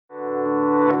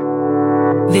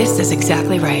This is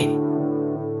exactly right.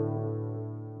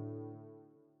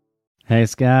 Hey,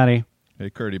 Scotty. Hey,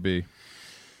 Curdy B.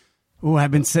 Ooh,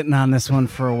 I've been sitting on this one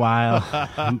for a while.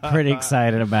 I'm pretty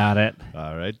excited about it.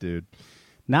 All right, dude.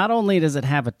 Not only does it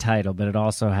have a title, but it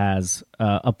also has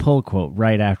a pull quote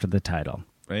right after the title.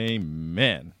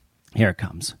 Amen. Here it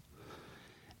comes.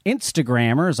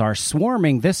 Instagrammers are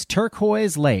swarming this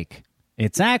turquoise lake.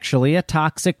 It's actually a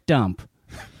toxic dump.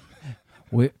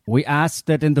 We ask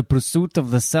that in the pursuit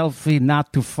of the selfie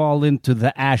not to fall into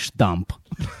the ash dump.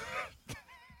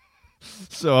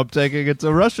 So I'm taking it's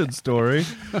a Russian story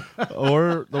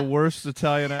or the worst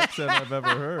Italian accent I've ever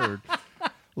heard.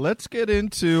 Let's get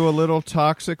into a little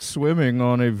toxic swimming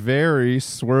on a very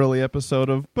swirly episode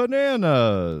of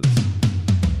Bananas.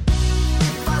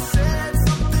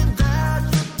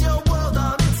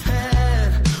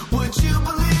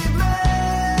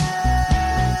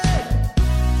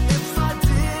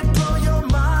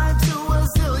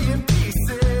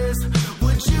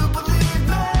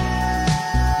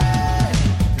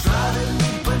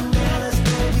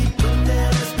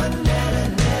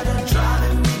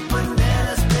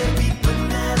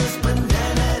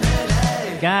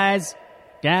 Guys,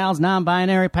 gals,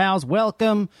 non-binary pals,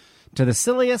 welcome to the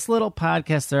silliest little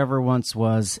podcast there ever once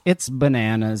was. It's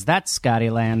Bananas. That's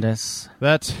Scotty Landis.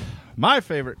 That's my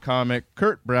favorite comic,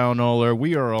 Kurt Brownohler.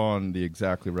 We are on the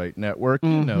Exactly Right Network.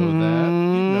 You know that.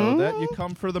 You know that. You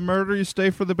come for the murder, you stay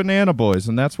for the Banana Boys,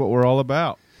 and that's what we're all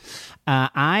about.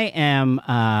 I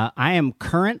am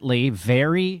currently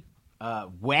very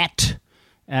wet.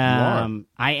 I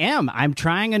am. I'm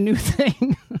trying a new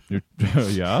thing.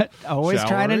 Yeah. Always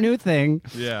trying a new thing.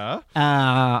 Yeah.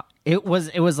 It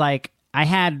was like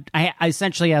I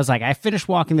essentially was like, I finished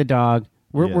walking the dog.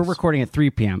 We're recording at 3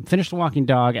 p.m. Finished walking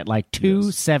dog at like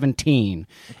 2:17.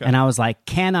 Okay. And I was like,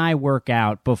 can I work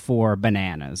out before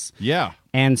Bananas? Yeah.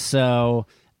 And so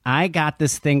I got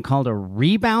this thing called a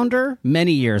rebounder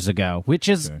many years ago, which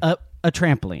is a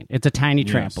trampoline. It's a tiny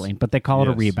trampoline, but they call it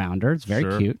a rebounder. It's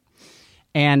very cute.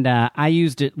 And I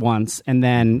used it once and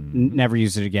then never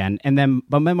used it again.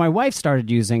 But then my wife started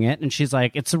using it, and she's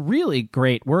like, it's a really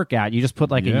great workout. You just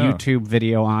put like a YouTube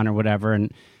video on or whatever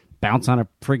and bounce on a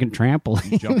friggin'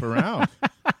 trampoline. Jump around.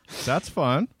 That's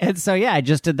fun. And so, I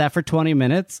just did that for 20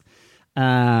 minutes,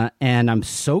 and I'm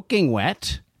soaking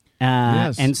wet.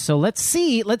 And so let's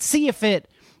see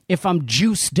if I'm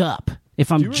juiced up,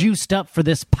 juiced up for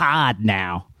this pod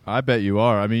now. I bet you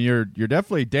are. I mean, you're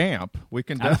definitely damp. We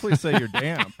can definitely say you're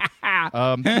damp.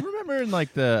 Do you remember in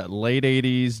like the late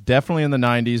 80s, definitely in the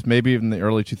 90s, maybe even the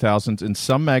early 2000s, in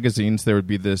some magazines there would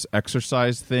be this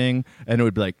exercise thing, and it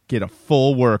would be like get a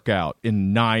full workout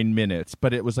in 9 minutes.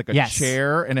 But it was like a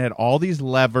chair, and it had all these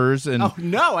levers. And oh,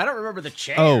 no, I don't remember the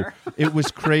chair. Oh, it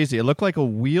was crazy. It looked like a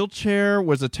wheelchair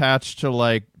was attached to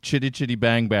like Chitty Chitty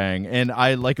Bang Bang, and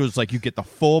it was like you get the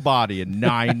full body in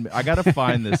 9. I gotta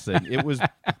find this thing. It was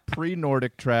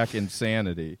pre-Nordic Track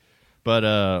insanity, but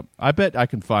I bet I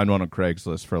can find one on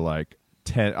Craigslist for like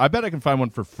 10. I bet I can find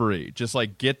one for free. Just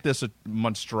like get this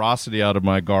monstrosity out of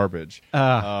my garbage.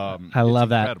 I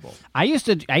love incredible.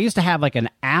 that. I used to have like an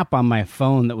app on my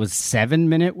phone that was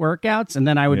 7-minute workouts, and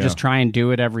then I would just try and do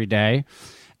it every day.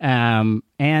 And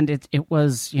it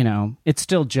was, it's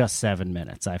still just 7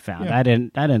 minutes. I found I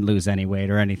didn't lose any weight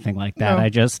or anything like that. No. I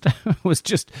just was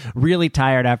just really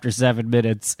tired after 7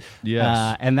 minutes.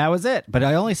 Yes. And that was it. But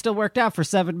I only still worked out for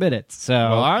 7 minutes. So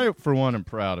I, for one, am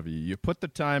proud of you. You put the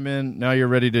time in. Now you're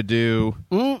ready to do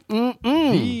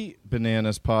the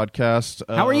Bananas podcast.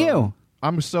 How are you?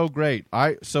 I'm so great.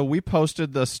 So we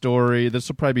posted the story. This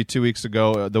will probably be 2 weeks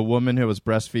ago. The woman who was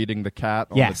breastfeeding the cat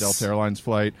on the Delta Airlines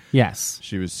flight. Yes.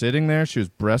 She was sitting there. She was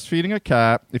breastfeeding a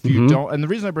cat. If you don't, and the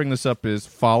reason I bring this up is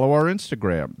follow our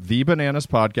Instagram, The Bananas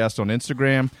Podcast on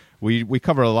Instagram. We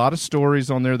cover a lot of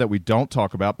stories on there that we don't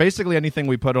talk about. Basically, anything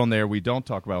we put on there, we don't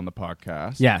talk about on the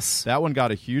podcast. Yes. That one got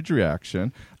a huge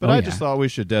reaction. But I just thought we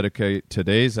should dedicate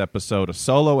today's episode, a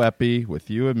solo epi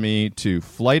with you and me, to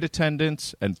flight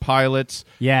attendants and pilots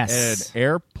and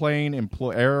airline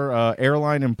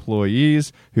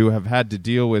employees who have had to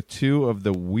deal with two of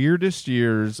the weirdest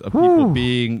years of people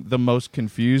being the most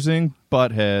confusing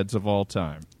buttheads of all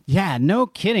time. Yeah, no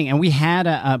kidding. And we had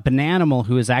a Bananimal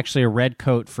who is actually a red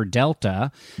coat for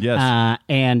Delta. Yes.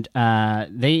 And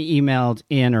they emailed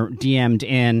in or DM'd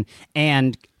in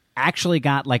and actually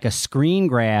got like a screen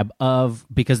grab of,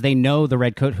 because they know the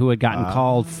red coat who had gotten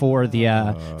called for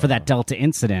that Delta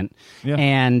incident. Yeah.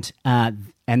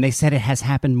 And they said it has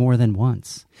happened more than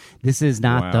once. This is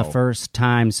not the first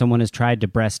time someone has tried to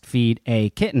breastfeed a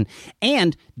kitten.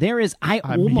 And there is, I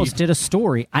almost did a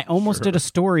story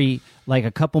like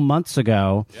a couple months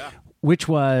ago which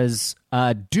was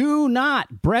do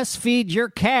not breastfeed your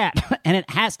cat.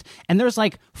 And there's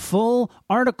like full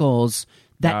articles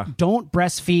that don't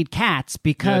breastfeed cats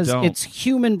because it's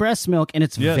human breast milk and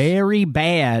it's very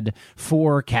bad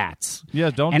for cats. Yeah,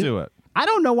 don't do it. I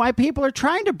don't know why people are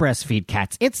trying to breastfeed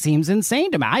cats. It seems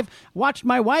insane to me. I've watched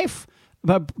my wife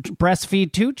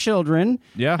breastfeed 2 children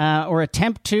or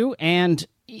attempt to, and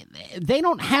they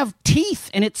don't have teeth,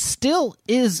 and it still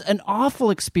is an awful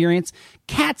experience.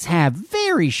 Cats have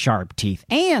very sharp teeth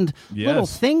and little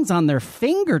things on their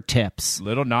fingertips.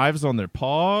 Little knives on their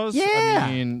paws. Yeah.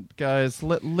 I mean, guys,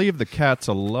 leave the cats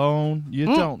alone. You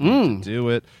don't need to do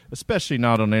it, especially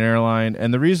not on an airline.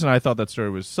 And the reason I thought that story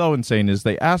was so insane is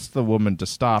they asked the woman to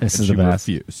stop, and she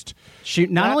refused.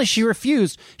 Not only she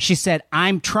refused, she said,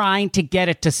 "I'm trying to get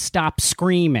it to stop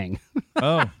screaming."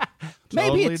 Oh, Maybe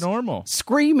totally it's normal.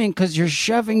 Screaming because you're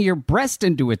shoving your breast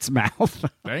into its mouth.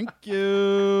 Thank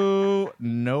you.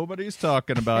 Nobody's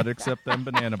talking about it except them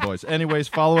Banana Boys. Anyways,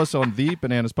 follow us on The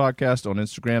Bananas Podcast on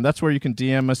Instagram. That's where you can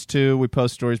DM us, too. We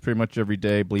post stories pretty much every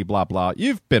day, blah, blah, blah.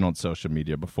 You've been on social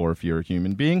media before if you're a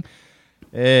human being.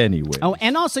 Anyway. Oh,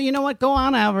 and also, you know what? Go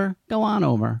on over to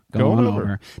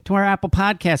our Apple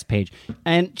Podcast page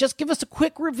and just give us a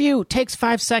quick review. It takes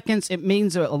 5 seconds. It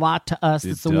means a lot to us.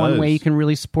 It's the one way you can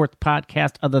really support the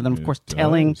podcast, other than, of course,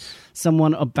 telling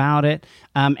someone about it.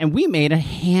 And we made a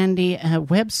handy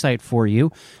website for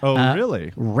you. Oh,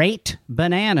 really?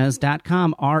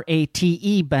 RateBananas.com,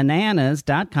 RATE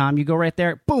bananas.com. You go right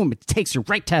there. Boom. It takes you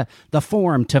right to the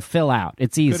form to fill out.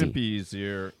 It's easy. Couldn't be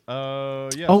easier. So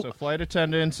flight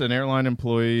attendants and airline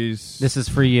employees. This is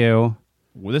for you.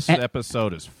 Well, this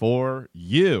episode is for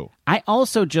you. I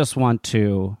also just want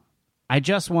to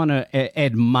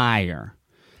admire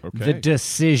the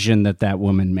decision that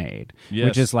woman made,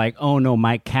 which is like, oh no,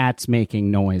 my cat's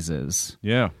making noises.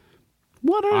 Yeah.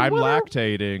 I'm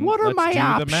lactating. What are Let's my do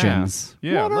options? The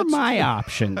math. Yeah, what are my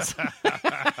options?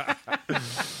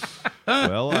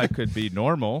 Well, I could be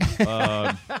normal,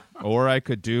 or I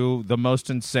could do the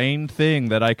most insane thing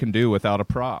that I can do without a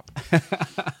prop.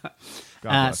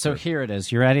 So here it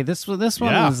is. You ready? This one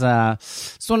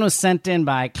was sent in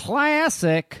by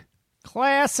classic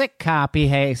copy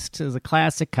haste. It was a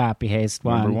classic copy haste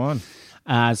one. Number one.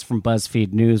 It's from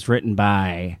BuzzFeed News, written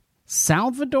by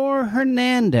Salvador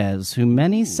Hernandez, who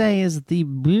many say is the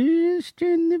best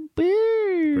in the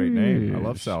biz. Great name. I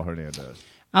love Sal Hernandez.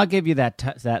 I'll give you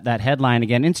that headline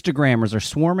again. Instagrammers are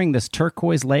swarming this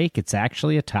turquoise lake. It's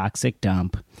actually a toxic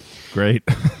dump. Great.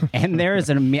 And there is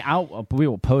we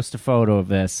will post a photo of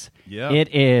this. Yeah.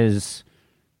 It's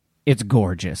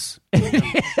gorgeous.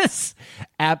 It is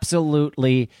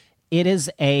absolutely. It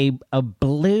is a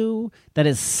blue that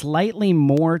is slightly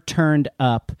more turned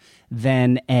up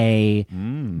than a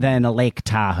Lake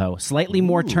Tahoe, slightly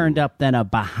more turned up than a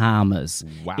Bahamas.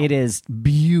 Wow. It is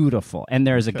beautiful. And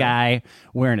there's a guy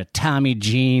wearing a Tommy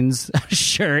Jeans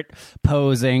shirt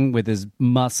posing with his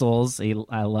muscles.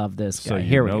 I love this guy. So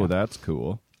Here we go. That's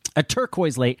cool. A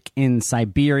turquoise lake in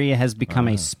Siberia has become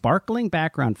a sparkling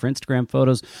background for Instagram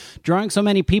photos, drawing so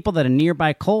many people that a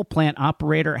nearby coal plant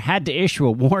operator had to issue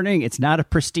a warning. It's not a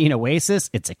pristine oasis,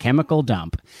 it's a chemical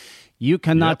dump. You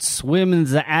cannot swim in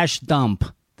the ash dump,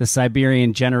 the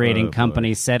Siberian generating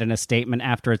company said in a statement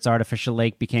after its artificial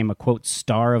lake became a, quote,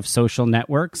 star of social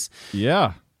networks.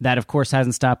 Yeah. That, of course,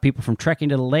 hasn't stopped people from trekking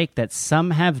to the lake that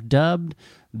some have dubbed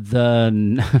the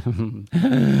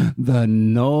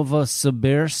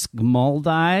Novosibirsk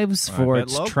Maldives for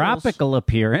its tropical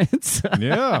appearance.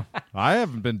 Yeah, I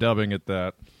haven't been dubbing it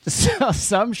that. So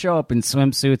some show up in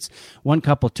swimsuits. One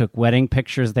couple took wedding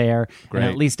pictures there. Great.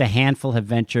 And at least a handful have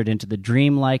ventured into the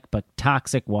dreamlike but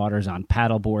toxic waters on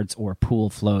paddleboards or pool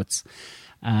floats.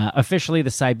 Officially, the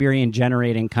Siberian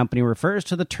Generating Company refers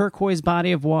to the turquoise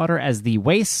body of water as the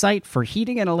waste site for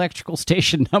heating and electrical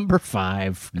station number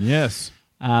 5. Yes.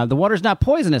 The water's not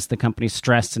poisonous, the company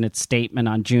stressed in its statement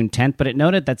on June 10th, but it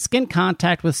noted that skin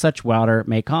contact with such water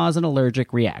may cause an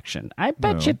allergic reaction. I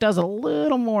bet you it does a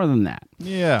little more than that.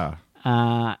 Yeah.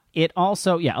 It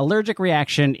also, allergic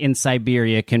reaction in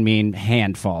Siberia can mean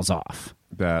hand falls off.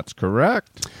 That's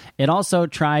correct. It also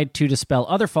tried to dispel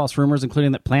other false rumors,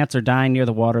 including that plants are dying near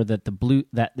the water, that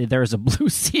there is a blue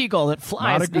seagull that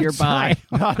flies nearby.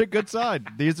 Not a good sign.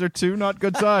 These are two not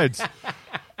good signs.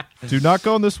 Do not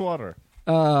go in this water.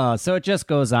 So it just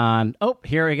goes on. Oh,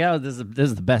 here we go. This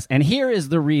is the best. And here is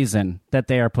the reason that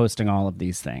they are posting all of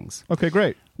these things. Okay,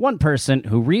 great. One person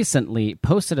who recently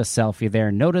posted a selfie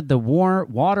there noted the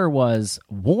water was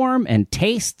warm and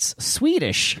tastes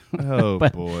Swedish. Oh,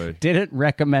 but boy. Didn't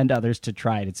recommend others to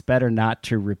try it. It's better not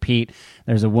to repeat.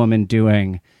 There's a woman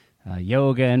doing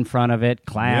yoga in front of it.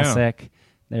 Classic.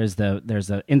 There's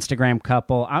the Instagram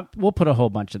couple. We'll put a whole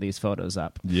bunch of these photos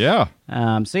up. Yeah.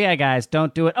 So yeah, guys,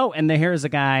 don't do it. Oh, and here's a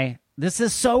guy. This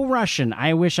is so Russian.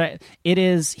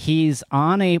 He's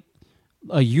on a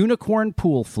unicorn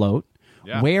pool float,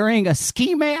 wearing a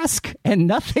ski mask and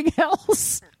nothing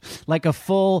else. Like a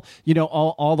full,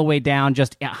 all the way down,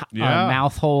 just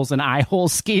mouth holes and eye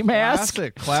holes ski mask.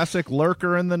 Classic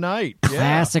lurker in the night.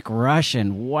 Classic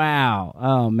Russian. Wow.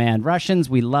 Oh, man.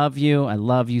 Russians, we love you. I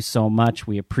love you so much.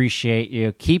 We appreciate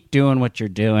you. Keep doing what you're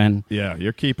doing. Yeah,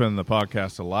 you're keeping the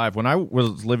podcast alive. When I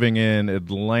was living in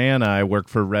Atlanta, I worked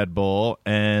for Red Bull,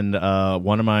 and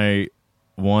one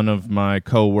of my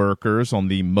coworkers on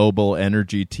the mobile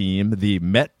energy team, the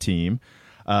Met team,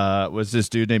 was this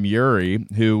dude named Yuri,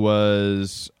 who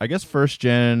was, I guess,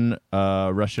 first-gen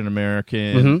Russian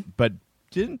American, but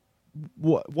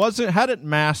hadn't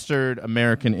mastered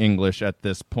American English at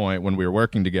this point when we were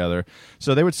working together.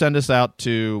 So they would send us out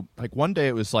to, like, one day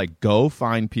it was like, go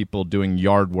find people doing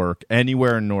yard work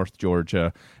anywhere in North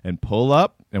Georgia and pull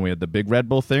up. And we had the big Red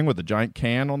Bull thing with the giant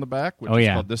can on the back, which is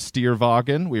called the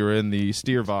Stierwagen. We were in the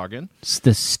Stierwagen. It's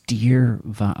the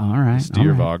Stierwagen. All right.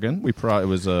 Stierwagen. It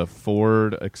was a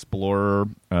Ford Explorer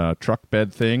truck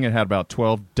bed thing. It had about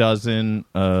 12 dozen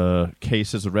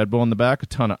cases of Red Bull in the back, a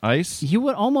ton of ice. You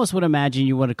would imagine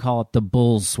you would call it the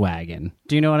Bullswagen.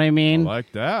 Do you know what I mean? I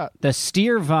like that. The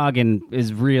Stierwagen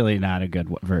is really not a good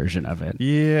version of it.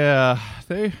 Yeah.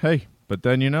 But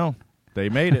then, they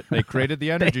made it. They created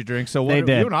the energy drink. So what,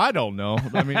 you and I don't know.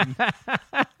 I mean,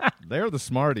 they're the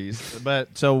smarties.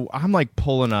 But so I'm like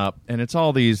pulling up, and it's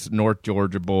all these North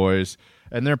Georgia boys,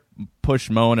 and they're push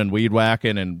mowing and weed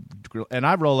whacking, and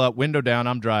I roll up, window down,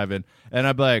 I'm driving, and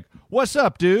I'm like, "What's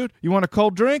up, dude? You want a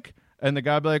cold drink?" And the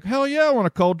guy be like, "Hell yeah, I want a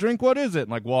cold drink. What is it?"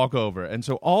 And like walk over. And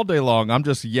so all day long, I'm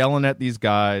just yelling at these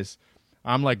guys.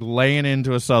 I'm like laying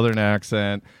into a Southern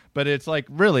accent. But it's like,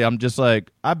 really, I'm just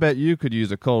like, I bet you could use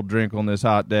a cold drink on this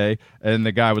hot day. And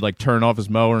the guy would like turn off his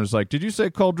mower and was like, "Did you say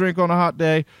cold drink on a hot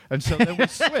day?" And so then we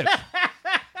switch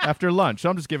after lunch. So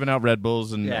I'm just giving out Red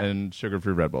Bulls and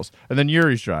sugar-free Red Bulls. And then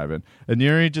Yuri's driving. And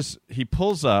Yuri he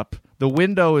pulls up. The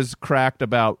window is cracked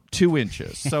about 2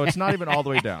 inches. So it's not even all the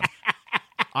way down.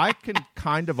 I can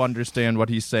kind of understand what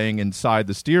he's saying inside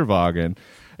the Stierwagen.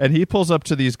 And he pulls up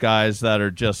to these guys that are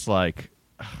just like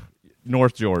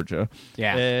North Georgia.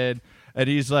 Yeah. And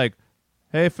he's like,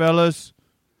 "Hey, fellas,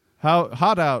 how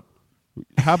hot out?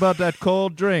 How about that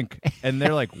cold drink?" And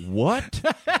they're like, "What?"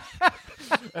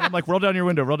 And I'm like, roll down your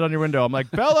window. I'm like,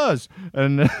 "Fellas."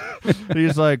 And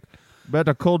he's like, "Bet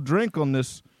a cold drink on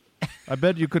this. I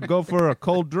bet you could go for a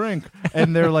cold drink."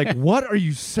 And they're like, "What are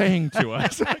you saying to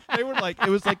us?" They were like, it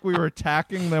was like we were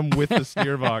attacking them with the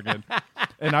Stierwagen.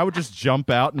 And I would just jump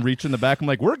out and reach in the back. I'm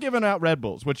like, "We're giving out Red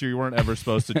Bulls," which you weren't ever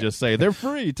supposed to just say. "They're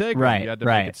free, take them." You had to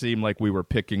make it seem like we were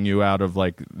picking you out of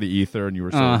like the ether and you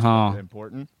were so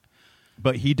important.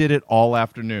 But he did it all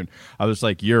afternoon. I was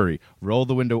like, "Yuri, roll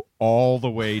the window all the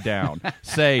way down.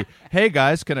 Say, 'Hey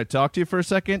guys, can I talk to you for a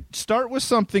second?' Start with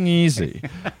something easy."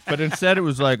 But instead it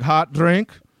was like, "Hot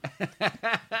drink,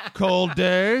 cold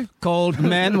day, cold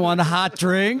men want a hot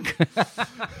drink."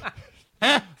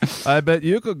 I bet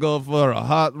you could go for a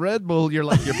hot Red Bull." You're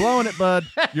like, "You're blowing it, bud.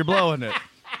 You're blowing it."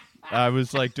 I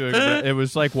was like it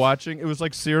was like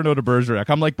Cyrano de Bergerac.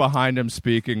 I'm like behind him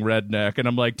speaking redneck, and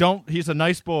I'm like, he's a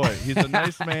nice boy. He's a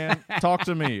nice man. Talk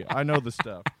to me. I know the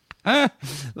stuff.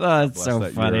 That's so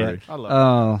funny. Yuri. I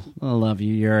love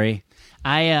you, Yuri.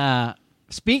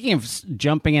 Speaking of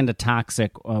jumping into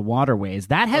toxic waterways,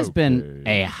 that has been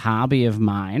a hobby of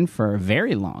mine for a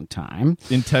very long time.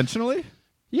 Intentionally?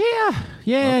 Yeah.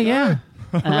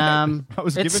 I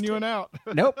was giving you an out.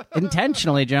 Nope.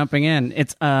 Intentionally jumping in.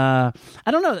 It's I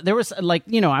don't know. There was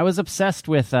I was obsessed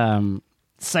with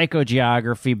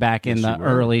psychogeography back in the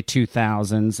early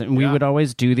 2000s, and we would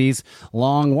always do these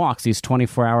long walks, these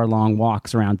 24-hour long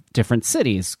walks around different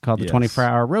cities called the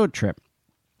 24-hour road trip.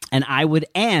 And I would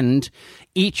end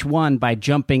each one by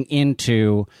jumping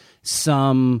into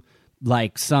some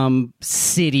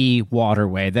city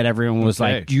waterway that everyone was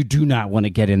like, "You do not want to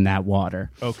get in that water."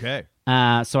 Okay.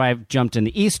 So I've jumped in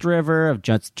the East River. I've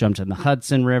just jumped in the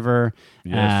Hudson River.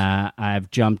 Yes.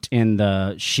 I've jumped in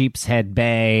the Sheepshead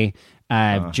Bay.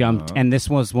 I've jumped, and this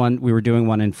was we were doing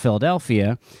one in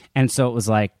Philadelphia. And so it was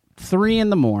like 3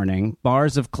 a.m,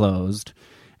 bars have closed,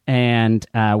 and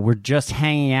we're just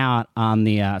hanging out on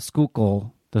the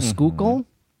Schuylkill. The Schuylkill?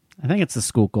 I think it's the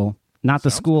Schuylkill, not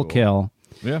the Schuylkill.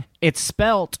 Yeah. It's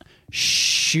spelt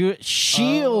Schuylkill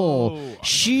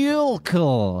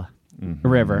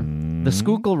River, the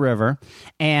Schuylkill River,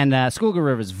 and Schuylkill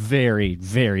River is very,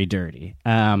 very dirty.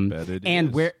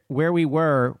 And where we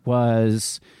were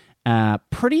was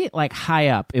pretty like high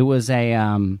up. It was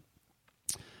a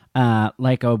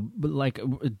like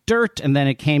dirt, and then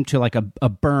it came to like a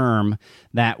berm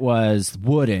that was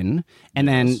wooden, and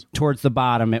then towards the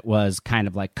bottom it was kind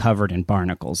of like covered in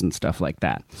barnacles and stuff like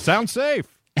that. Sounds safe.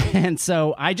 And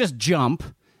so I just jump,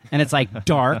 and it's like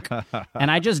dark,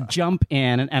 and I just jump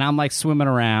in, and I'm like swimming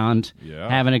around,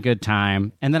 having a good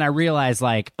time, and then I realize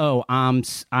like, oh, I'm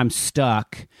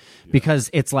stuck because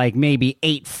it's like maybe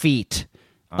 8 feet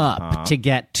up to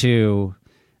get to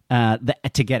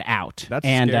get out. That's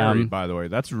scary, by the way.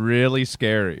 That's really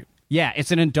scary. Yeah,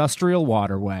 it's an industrial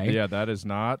waterway. Yeah, that is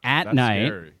not at night.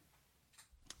 Scary.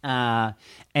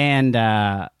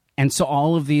 And so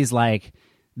all of these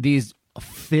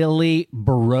Philly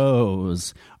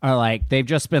bros are like, they've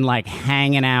just been like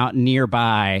hanging out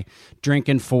nearby,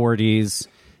 drinking 40s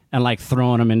and like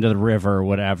throwing them into the river or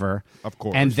whatever. Of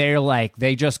course. And they're like,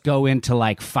 they just go into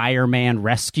like fireman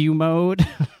rescue mode.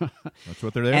 That's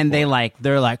what they're there and for.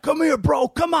 they're like, come here, bro.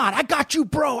 Come on. I got you,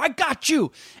 bro. I got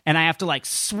you. And I have to like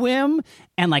swim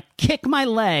and like kick my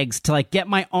legs to like get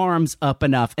my arms up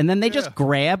enough. And then they just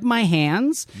grab my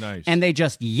hands. Nice. And they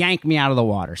just yank me out of the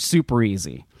water. Super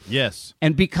easy. Yes.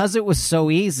 And because it was so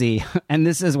easy, and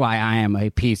this is why I am a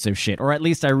piece of shit, or at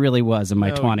least I really was in my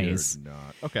 20s. You're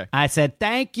not. Okay. I said,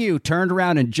 thank you, turned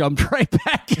around and jumped right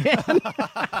back in.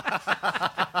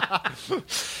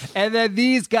 And then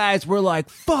these guys were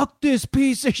like, fuck this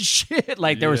piece of shit.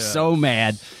 Like, they were so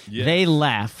mad. Yes. They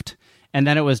left. And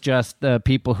then it was just the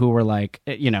people who were like,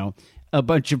 you know, a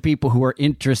bunch of people who are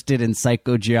interested in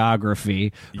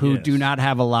psychogeography who do not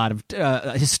have a lot of,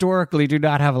 historically do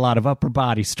not have a lot of upper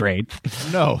body strength.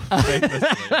 No,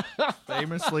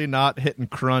 famously not hitting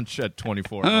crunch at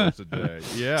 24 hours a day.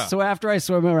 Yeah. So after I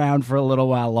swim around for a little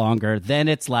while longer, then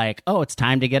it's like, oh, it's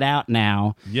time to get out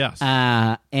now. Yes.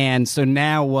 And so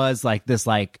now was like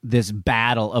this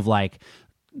battle of like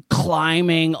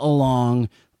climbing along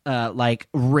like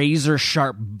razor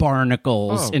sharp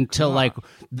barnacles until like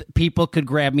people could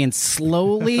grab me and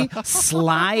slowly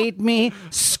slide me,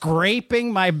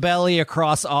 scraping my belly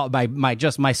across all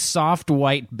my soft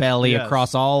white belly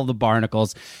across all the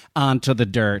barnacles onto the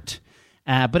dirt.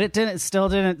 But it doesn't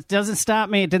stop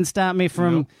me. It didn't stop me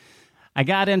from. Nope. I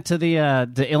got into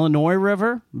the Illinois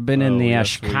River. Been in the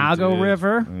Chicago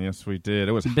River. Yes, we did.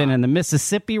 It was been in the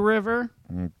Mississippi River.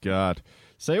 Oh, God.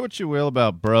 Say what you will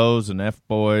about bros and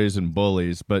F-boys and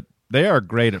bullies, but they are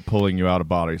great at pulling you out of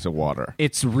bodies of water.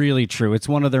 It's really true. It's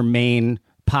one of their main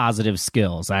positive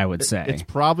skills, I would say. It's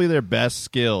probably their best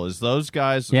skill is those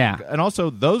guys. Yeah. And also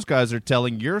those guys are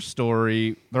telling your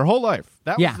story their whole life.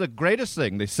 That was the greatest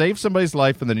thing. They save somebody's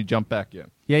life and then you jump back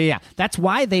in. Yeah. That's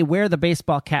why they wear the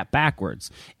baseball cap backwards.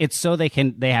 It's so they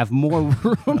have more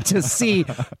room to see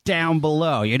down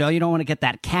below. You know, you don't want to get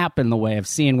that cap in the way of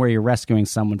seeing where you're rescuing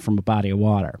someone from a body of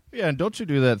water. Yeah, and don't you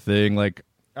do that thing like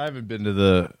I haven't been to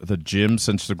the gym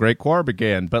since the Great Quar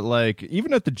began, but like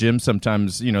even at the gym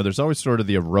sometimes, you know, there's always sort of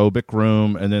the aerobic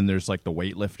room and then there's like the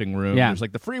weightlifting room. Yeah. There's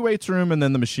like the free weights room and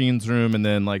then the machines room and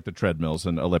then like the treadmills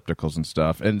and ellipticals and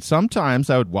stuff. And sometimes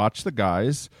I would watch the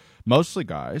guys, mostly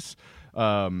guys,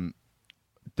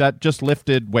 that just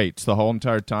lifted weights the whole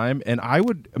entire time. And I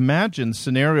would imagine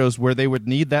scenarios where they would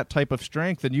need that type of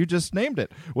strength. And you just named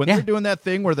it. When they're doing that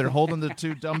thing where they're holding the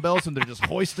two dumbbells and they're just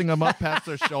hoisting them up past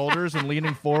their shoulders and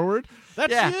leaning forward.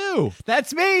 That's you.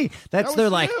 That's me. They're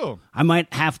like, you. I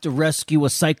might have to rescue a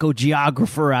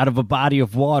psychogeographer out of a body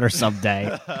of water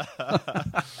someday.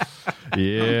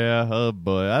 Yeah, oh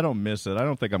boy, I don't miss it. I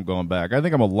don't think I'm going back. I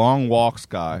think I'm a long walks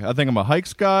guy. I think I'm a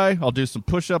hikes guy. I'll do some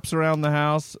push-ups around the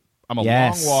house. I'm a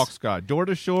long walks guy. Door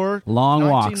to shore, long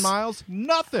 19 walks. miles,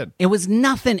 nothing. It was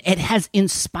nothing. It has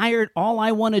inspired. All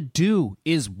I want to do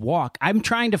is walk. I'm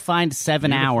trying to find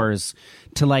 7 hours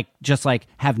to like just like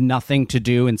have nothing to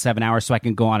do in 7 hours so I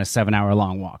can go on a 7-hour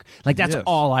long walk. Like that's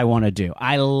all I want to do.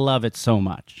 I love it so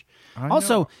much.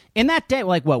 Also, in that day,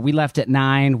 like what, we left at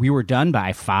 9, we were done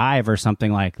by 5 or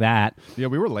something like that. Yeah,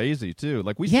 we were lazy too.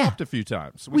 Like we stopped a few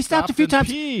times. We stopped a few times.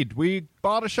 Peed. We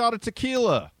bought a shot of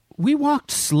tequila. We walked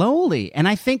slowly, and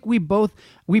I think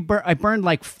I burned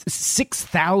like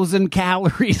 6,000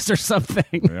 calories or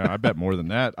something. Yeah, I bet more than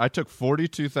that. I took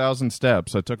 42,000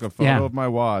 steps. I took a photo of my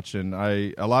watch, and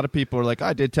a lot of people are like,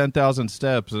 I did 10,000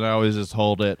 steps, and I always just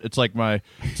hold it. It's like my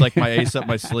ace up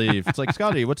my sleeve. It's like,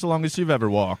 Scotty, what's the longest you've ever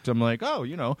walked? I'm like,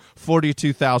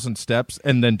 42,000 steps,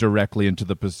 and then directly into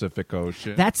the Pacific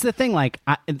Ocean. That's the thing. Like,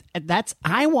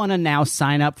 I want to now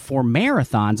sign up for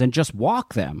marathons and just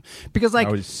walk them because, like,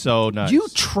 that was so nice. You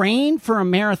train for a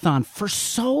marathon for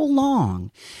so so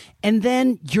long, and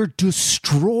then you're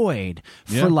destroyed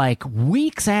for like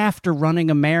weeks after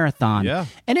running a marathon. Yeah.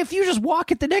 And if you just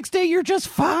walk it the next day, you're just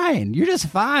fine. You're just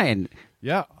fine.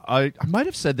 Yeah, I might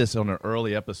have said this on an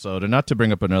early episode, and not to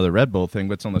bring up another Red Bull thing,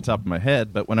 but it's on the top of my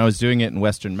head. But when I was doing it in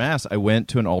Western Mass, I went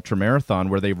to an ultra marathon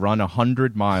where they run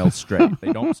 100 miles straight.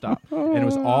 They don't stop, and it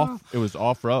was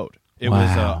off road. It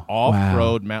was an off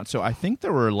road mountain. So I think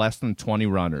there were less than 20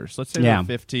 runners. Let's say there were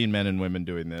 15 men and women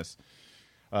doing this.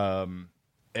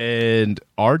 And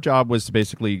our job was to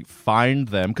basically find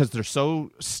them because they're so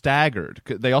staggered.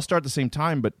 They all start at the same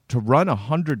time, but to run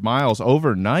 100 miles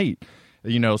overnight.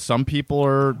 You know, some people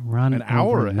are an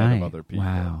hour ahead of other people.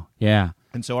 Wow. Yeah.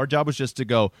 And so our job was just to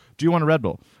go, do you want a Red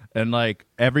Bull? And like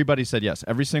everybody said yes.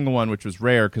 Every single one, which was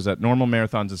rare because at normal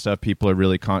marathons and stuff, people are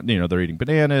really, they're eating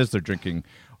bananas, they're drinking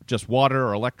just water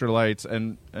or electrolytes.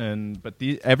 But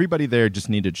everybody there just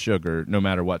needed sugar no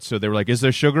matter what. So they were like, is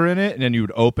there sugar in it? And then you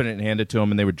would open it and hand it to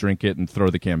them and they would drink it and throw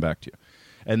the can back to you.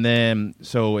 And then,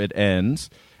 so it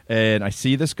ends. And I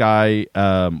see this guy,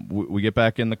 we get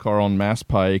back in the car on Mass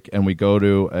Pike, and we go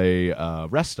to a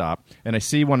rest stop, and I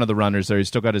see one of the runners there. He's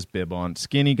still got his bib on.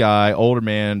 Skinny guy, older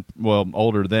man, well,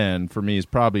 older than, for me, he's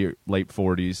probably late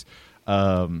 40s.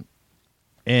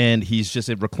 And he's just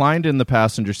reclined in the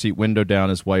passenger seat, window down.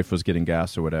 His wife was getting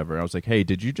gas or whatever. I was like, hey,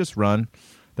 did you just run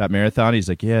that marathon? He's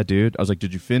like, yeah, dude. I was like,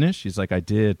 did you finish? He's like, I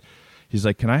did. He's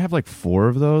like, can I have like 4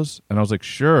 of those? And I was like,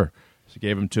 sure. So I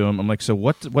gave them to him. I'm like, so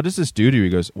what does this do to you? He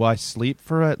goes, well, I sleep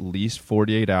for at least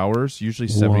 48 hours, usually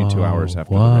 72 hours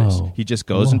after the race. He just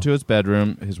goes into his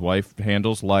bedroom. His wife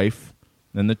handles life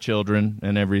and the children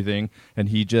and everything, and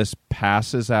he just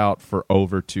passes out for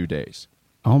over 2 days.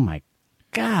 Oh, my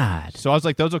God. So I was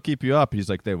like, those will keep you up. He's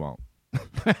like, they won't.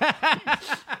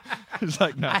 He's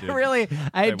like, no, dude.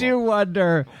 I do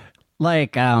wonder...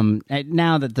 Like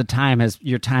now that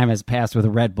your time has passed with a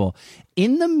Red Bull,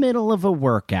 in the middle of a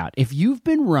workout, if you've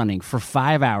been running for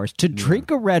 5 hours to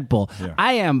drink a Red Bull,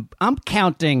 I'm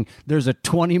counting. There's a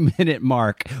 20-minute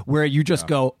mark where you just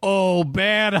go, oh,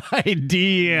 bad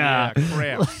idea.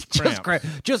 Yeah,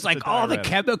 just like all the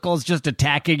chemicals just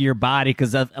attacking your body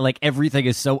because like everything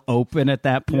is so open at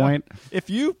that point. Yeah. If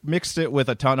you mixed it with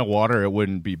a ton of water, it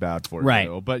wouldn't be bad for you. Right.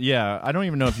 But yeah, I don't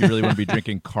even know if you really want to be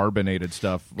drinking carbonated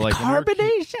stuff. Like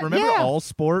carbonation. Remember All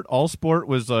Sport? All Sport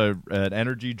was an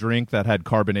energy drink that had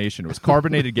carbonation. It was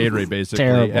carbonated Gatorade, basically.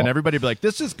 Terrible. And everybody would be like,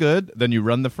 this is good. Then you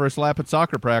run the first lap at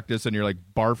soccer practice, and you're like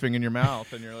barfing in your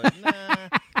mouth, and you're like, nah.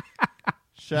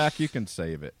 Shaq, you can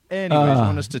save it. Anyways, I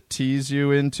want us to tease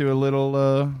you into a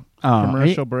little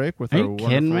commercial break with our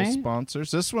wonderful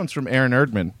sponsors. This one's from Aaron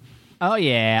Erdman. Oh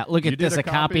yeah, look at this, a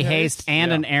copy haste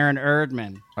and an Aaron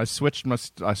Erdman. I switched my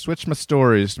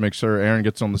stories to make sure Aaron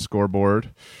gets on the scoreboard.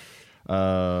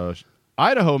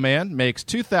 Idaho man makes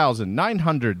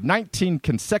 2,919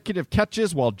 consecutive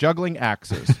catches while juggling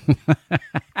axes.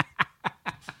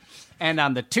 And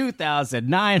on the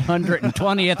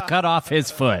 2,920th cut off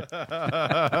his foot.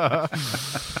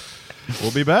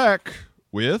 We'll be back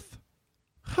with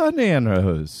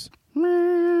bananas.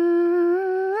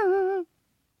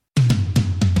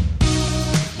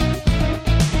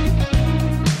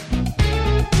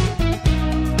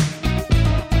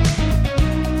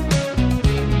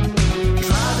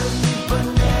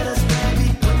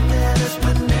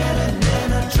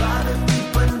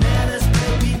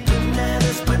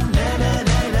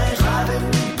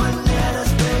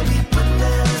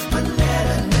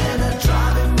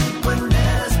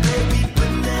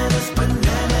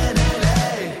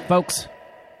 Folks,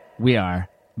 we are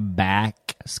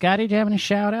back. Scotty, do you have any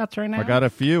shout-outs right now? I got a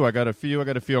few. I'm going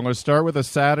to start with a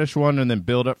saddish one and then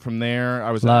build up from there.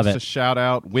 I was asked to shout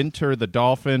out Winter the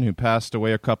dolphin, who passed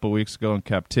away a couple weeks ago in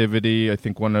captivity. I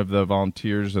think one of the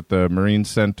volunteers at the Marine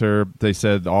Center, they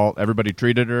said everybody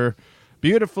treated her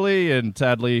beautifully, and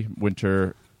sadly,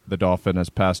 Winter the dolphin has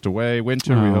passed away.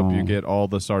 Winter, we hope you get all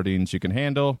the sardines you can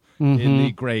handle in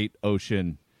the great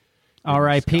ocean.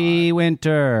 R.I.P.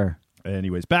 Winter.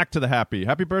 Anyways, back to the happy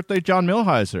birthday, John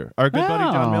Milheiser, our good buddy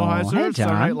John Milheiser, hey, John.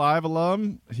 Saturday Night Live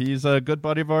alum. He's a good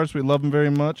buddy of ours. We love him very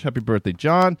much. Happy birthday,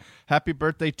 John. Happy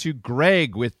birthday to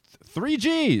Greg with 3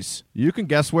 G's. You can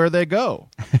guess where they go.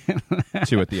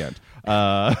 2 at the end.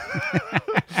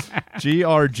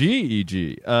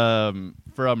 G-R-G-E-G.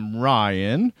 From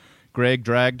Ryan. Greg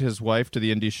dragged his wife to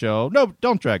the indie show. No,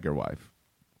 don't drag your wife.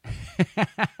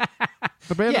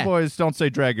 The Band of Boys don't say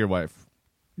drag your wife.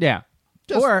 Yeah.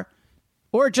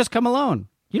 Or just come alone.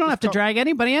 You don't have to drag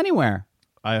anybody anywhere.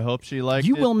 I hope she liked it.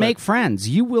 You will make friends.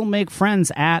 You will make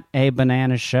friends at a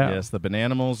banana show. Yes, the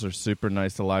Bananimals are super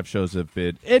nice. The live shows have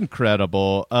been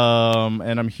incredible.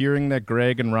 And I'm hearing that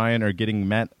Greg and Ryan are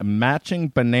getting matching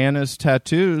bananas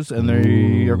tattoos, and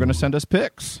they are going to send us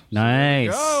pics.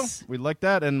 Nice. So we like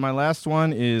that. And my last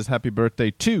one is happy birthday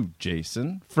to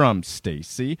Jason from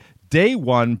Stacy. Day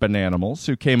one Bananimals,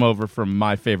 who came over from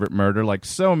My Favorite Murder, like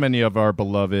so many of our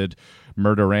beloved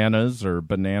Murderanas or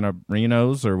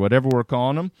Bananarinos or whatever we're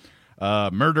calling them.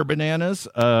 Murder Bananas.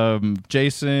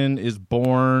 Jason is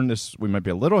born, we might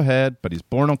be a little ahead, but he's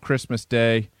born on Christmas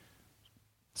Day.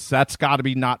 So that's got to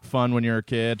be not fun when you're a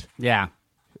kid. Yeah.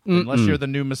 Unless you're the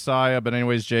new Messiah. But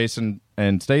anyways, Jason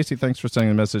and Stacy, thanks for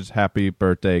sending the message. Happy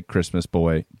birthday, Christmas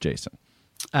boy, Jason.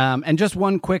 And just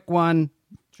one quick one.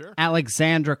 Sure.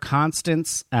 Alexandra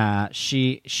Constance,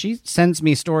 she sends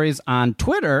me stories on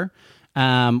Twitter,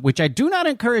 which I do not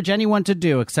encourage anyone to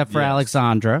do except for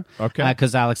Alexandra. Okay.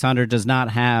 Because Alexandra does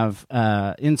not have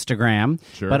Instagram.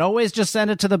 Sure. But always just send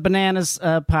it to the Bananas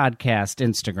podcast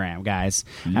Instagram, guys.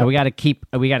 Yep. We got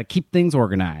to keep things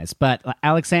organized. But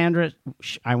Alexandra,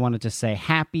 I wanted to say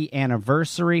happy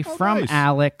anniversary from nice.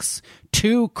 Alex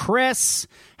to Chris.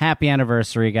 Happy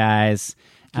anniversary, guys.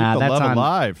 Keep the that's love on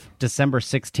alive. December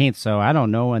 16th, so I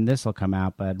don't know when this will come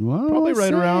out, but Probably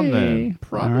right around then.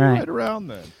 Right around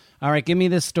then. All right, give me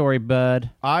this story, bud.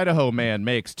 Idaho man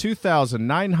makes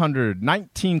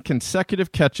 2,919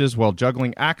 consecutive catches while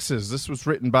juggling axes. This was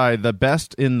written by the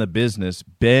best in the business,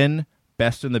 Ben,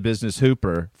 best in the business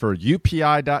Hooper, for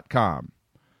UPI.com.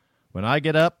 When I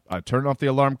get up, I turn off the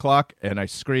alarm clock, and I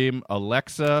scream,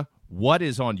 Alexa, what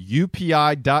is on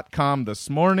UPI.com this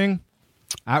morning?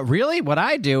 Really? What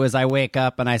I do is I wake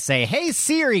up and I say, hey,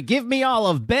 Siri, give me all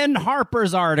of Ben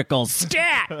Harper's articles.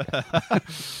 Stat!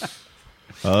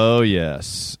 Oh,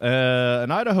 yes.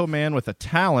 An Idaho man with a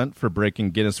talent for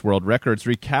breaking Guinness World Records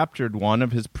recaptured one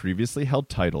of his previously held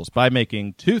titles by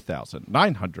making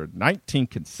 2,919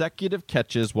 consecutive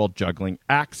catches while juggling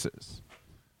axes.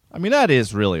 I mean, that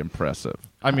is really impressive.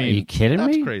 I mean, are you kidding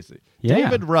me? That's crazy. Yeah.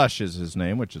 David Rush is his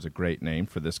name, which is a great name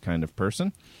for this kind of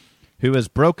person, who has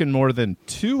broken more than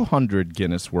 200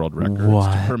 Guinness World Records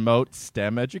to promote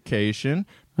STEM education.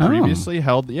 Previously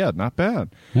held, not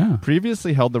bad. Yeah.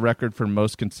 Previously held the record for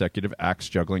most consecutive axe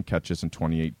juggling catches in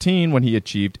 2018 when he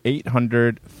achieved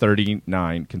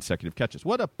 839 consecutive catches.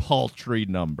 What a paltry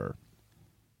number.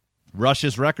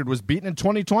 Rush's record was beaten in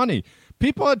 2020.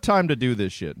 People had time to do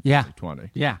this shit in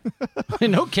 2020. Yeah.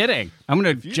 No kidding. I'm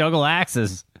going to juggle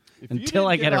axes until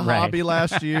I get it right. Hobby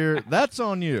last year, that's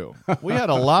on you. We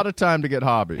had a lot of time to get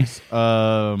hobbies.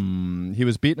 He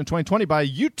was beaten in 2020 by a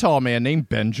Utah man named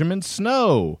Benjamin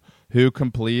Snow, who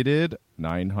completed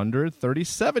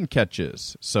 937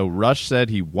 catches. So Rush said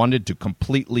he wanted to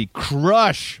completely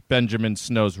crush Benjamin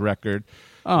Snow's record.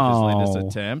 His latest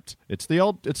attempt. It's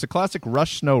the classic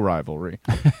Rush Snow rivalry.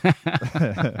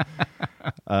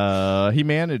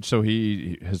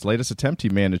 His latest attempt, he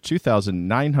managed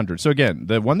 2,900. So again,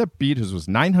 the one that beat his was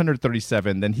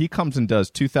 937. Then he comes and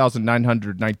does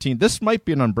 2,919. This might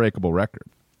be an unbreakable record.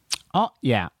 Oh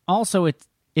yeah. Also,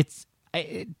 did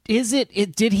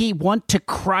he want to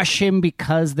crush him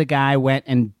because the guy went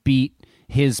and beat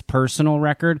his personal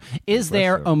record? Is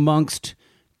there amongst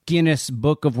Guinness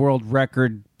Book of World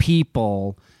Record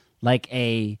people like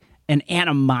an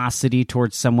animosity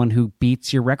towards someone who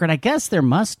beats your record? I guess there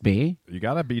must be. You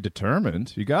got to be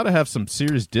determined. You got to have some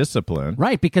serious discipline,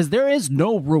 right? Because there is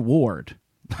no reward.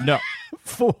 No,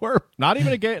 for not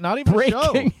even a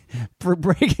show for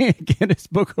breaking a Guinness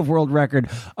Book of World Record,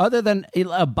 other than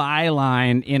a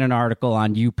byline in an article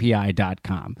on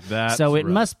UPI.com. So it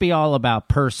must be all about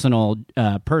personal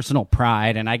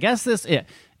pride, and I guess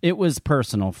it was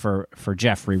personal for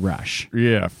Jeffrey Rush.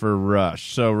 Yeah, for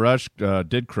Rush. So Rush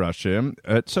did crush him.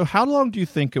 So how long do you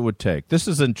think it would take? This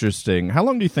is interesting. How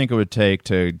long do you think it would take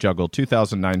to juggle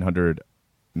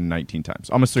 2,919 times?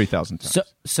 Almost 3,000 times.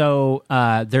 So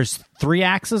there's 3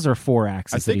 axes or 4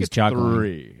 axes that he's juggling?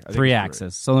 3. 3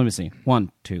 axes. So let me see.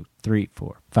 1, 2, 3,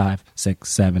 4, 5, 6,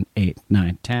 7, 8,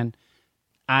 9, 10.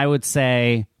 I would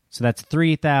say, so that's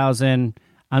 3,000.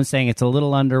 I'm saying it's a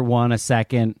little under 1 a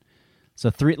second. So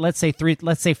let's say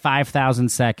 5,000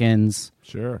 seconds.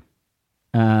 Sure.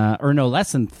 Or no,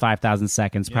 less than 5,000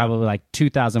 seconds. Yeah. Probably like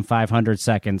 2,500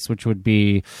 seconds, which would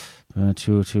be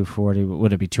 240.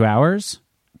 Would it be 2 hours?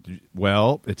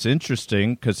 Well, it's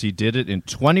interesting because he did it in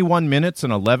 21 minutes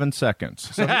and 11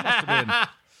 seconds. So he must have been.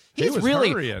 He was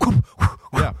really hurrying.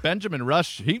 Yeah, Benjamin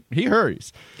Rush. He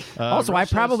hurries. Also,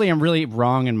 Rush I probably am really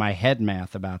wrong in my head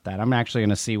math about that. I'm actually going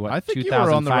to see what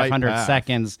 2,500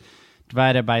 seconds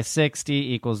divided by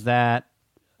 60 equals that.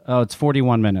 Oh, it's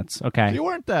 41 minutes. Okay. You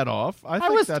weren't that off. I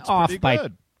think was that's off pretty by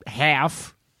good.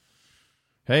 half.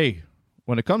 Hey,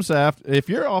 when it comes to if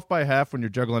you're off by half when you're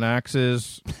juggling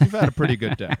axes, you've had a pretty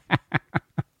good day.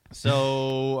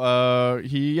 So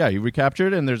he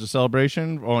recaptured, and there's a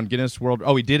celebration on Guinness World.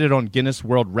 Oh, he did it on Guinness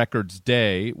World Records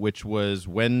Day, which was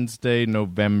Wednesday,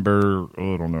 November,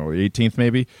 18th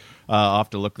maybe. I'll have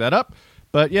to look that up.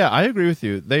 But yeah, I agree with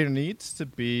you. There needs to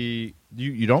be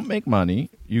you don't make money.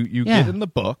 You get in the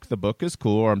book. The book is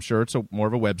cool. Or I'm sure it's more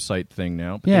of a website thing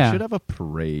now. But they should have a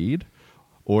parade.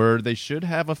 Or they should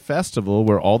have a festival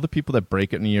where all the people that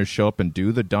break it in a year show up and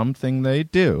do the dumb thing they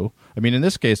do. I mean, in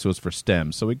this case, it was for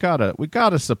STEM, so we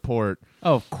gotta support.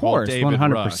 Oh, of course,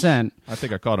 100%. I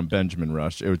think I called him Benjamin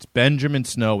Rush. It was Benjamin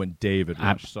Snow and David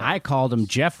Rush. I called him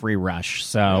Jeffrey Rush.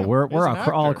 So we're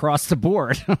all across the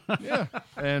board. Yeah,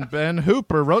 and Ben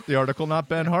Hooper wrote the article, not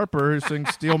Ben Harper, who sings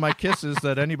 "Steal My Kisses."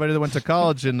 That anybody that went to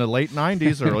college in the late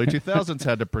 '90s, early 2000s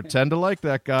had to pretend to like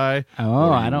that guy.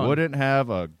 Oh, I wouldn't have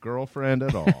a girlfriend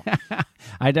at all.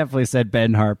 I definitely said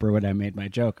Ben Harper when I made my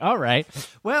joke. All right.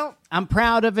 Well, I'm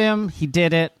proud of him. He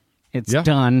did it. It's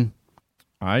done.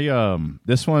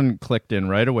 This one clicked in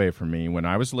right away for me when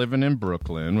I was living in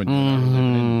Brooklyn, when you were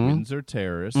living in Windsor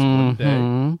Terrace. One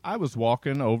day, I was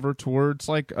walking over towards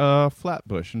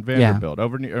Flatbush and Vanderbilt,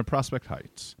 over near Prospect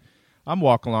Heights. I'm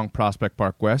walking along Prospect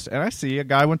Park West, and I see a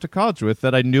guy I went to college with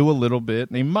that I knew a little bit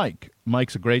named Mike.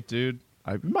 Mike's a great dude.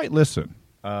 You might listen.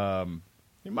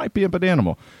 He might be a bad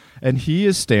animal. And he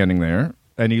is standing there,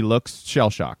 and he looks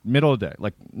shell-shocked. Middle of the day.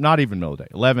 Like, not even middle of the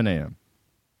day. 11 a.m.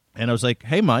 And I was like,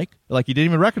 hey, Mike. Like, he didn't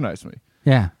even recognize me.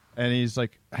 Yeah. And he's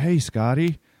like, hey,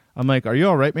 Scotty. I'm like, are you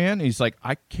all right, man? And he's like,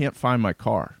 I can't find my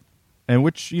car. And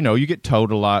which, you get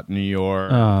towed a lot in New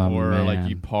York. Like,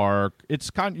 you park.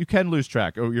 It's you can lose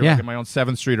track. Or you're like, am I on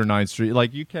 7th Street or 9th Street?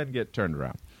 Like, you can get turned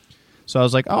around. So I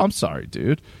was like, oh, I'm sorry,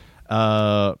 dude.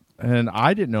 And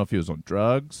I didn't know if he was on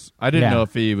drugs. I didn't know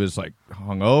if he was like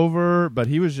hungover, but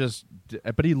he was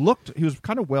he was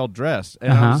kind of well dressed.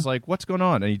 And I was like, what's going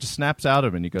on? And he just snaps out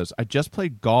of it and he goes, I just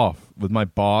played golf with my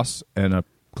boss and a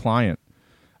client.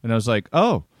 And I was like,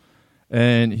 oh.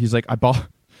 And he's like, I bought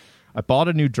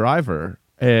a new driver,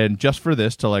 and just for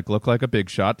this, to look like a big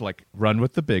shot, to run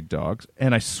with the big dogs.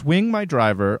 And I swing my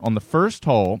driver on the first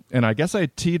hole, and I guess I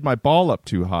teed my ball up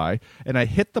too high, and I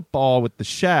hit the ball with the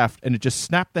shaft, and it just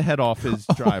snapped the head off his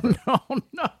driver. Oh,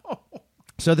 no.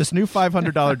 So this new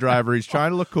 $500 driver, he's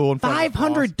trying to look cool.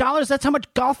 $500? That's how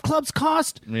much golf clubs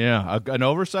cost? Yeah, an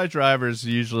oversized driver is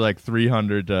usually like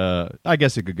 $300. I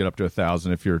guess it could get up to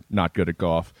 $1,000 if you're not good at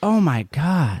golf. Oh my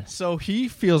God! So he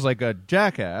feels like a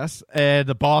jackass, and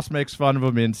the boss makes fun of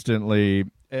him instantly,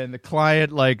 and the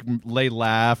client they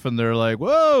laugh, and they're like,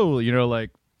 "Whoa,"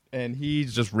 and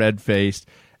he's just red faced,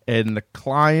 and the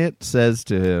client says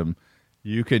to him,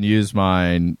 you can use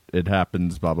mine. It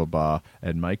happens, blah, blah, blah.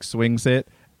 And Mike swings it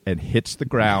and hits the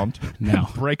ground and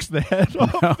breaks the head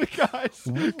off the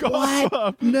guy's golf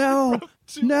club. No.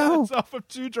 Heads off of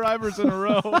 2 drivers in a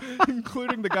row,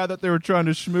 including the guy that they were trying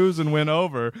to schmooze and win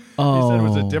over. Oh. He said it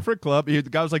was a different club. The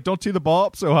guy was like, don't tee the ball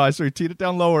up so high. So he teed it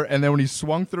down lower. And then when he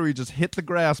swung through, he just hit the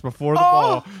grass before the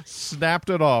ball,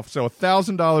 snapped it off. So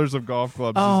 $1,000 of golf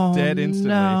clubs is dead instantly.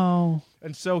 No.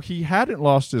 And so he hadn't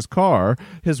lost his car.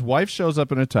 His wife shows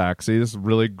up in a taxi, this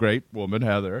really great woman,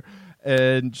 Heather,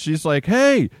 and she's like,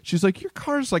 hey, your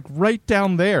car's right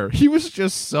down there. He was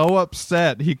just so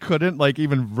upset he couldn't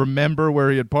even remember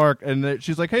where he had parked. And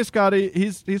she's like, hey, Scotty,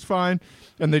 he's fine.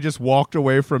 And they just walked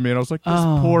away from me. And I was like, this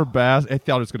poor bastard. I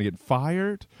thought he was going to get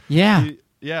fired. Yeah.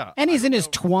 Yeah. And he's in his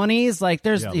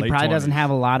 20s. He probably doesn't have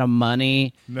a lot of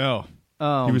money. No.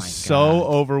 Oh, he was so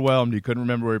overwhelmed he couldn't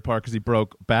remember where he parked because he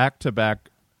broke back-to-back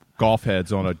golf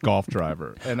heads on a golf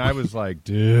driver. And I was like,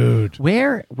 dude.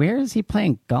 Where is he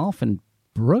playing golf in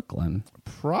Brooklyn?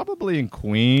 Probably in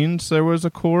Queens there was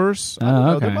a course. I don't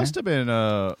know. There must have been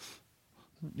there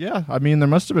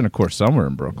must have been a course somewhere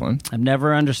in Brooklyn. I've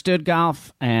never understood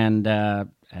golf, and I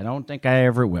don't think I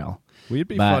ever will. We'd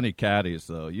be funny caddies,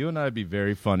 though. You and I would be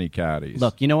very funny caddies.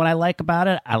 Look, you know what I like about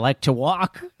it? I like to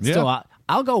walk. Yeah.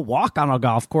 I'll go walk on a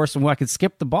golf course and I can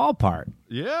skip the ball part.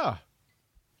 Yeah.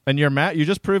 And you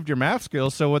just proved your math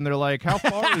skills, so when they're like, how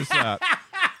far is that?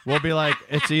 We'll be like,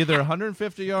 it's either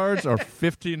 150 yards or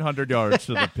 1,500 yards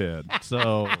to the pin.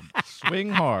 So swing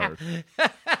hard.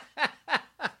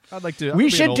 I'd like to. We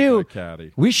should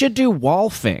do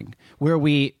Wolfing, where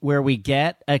we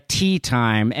get a tee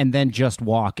time and then just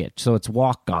walk it. So it's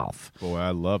walk golf. Boy,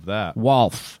 I love that.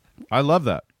 Wolf. I love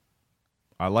that.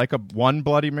 I like one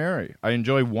Bloody Mary. I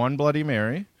enjoy one Bloody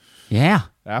Mary. Yeah.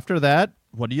 After that,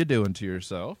 what are you doing to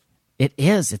yourself? It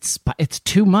is. It's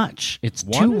too much. It's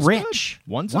too rich.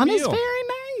 Good. One is very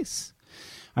nice.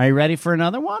 Are you ready for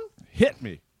another one? Hit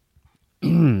me.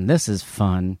 This is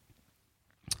fun.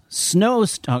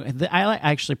 I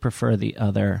actually prefer the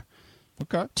other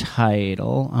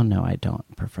title. Oh, no, I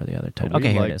don't prefer the other title.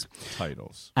 Okay, here it is.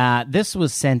 Titles. This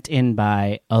was sent in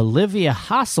by Olivia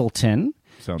Hasselton.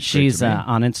 She's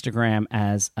on Instagram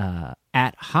as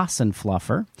at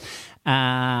Hassenfluffer.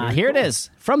 Here it is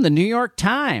from the New York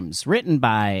Times, written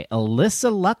by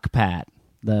Alyssa Luckpat,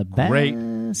 the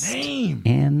best name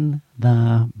in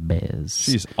the biz.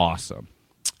 She's awesome.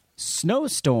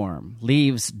 Snowstorm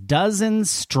leaves dozens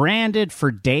stranded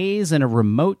for days in a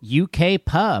remote UK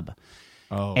pub.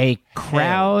 A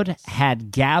crowd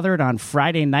had gathered on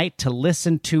Friday night to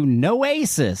listen to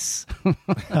Snowasis,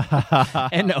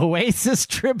 an Oasis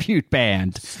tribute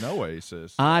band.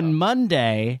 Snowasis. On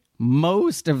Monday,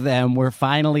 most of them were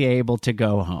finally able to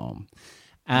go home.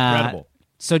 Incredible.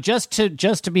 So just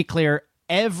to be clear,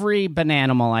 every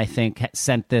Bananimal, I think,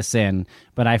 sent this in,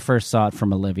 but I first saw it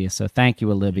from Olivia, so thank you,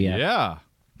 Olivia. Yeah.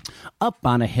 Up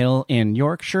on a hill in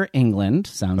Yorkshire, England.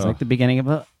 Sounds like the beginning of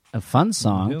a fun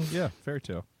song. Yeah, fairy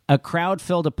tale. A crowd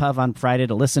filled a pub on Friday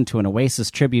to listen to an Oasis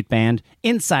tribute band.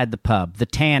 Inside the pub, the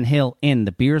Tan Hill Inn,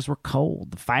 the beers were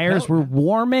cold, the fires were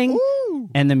warming,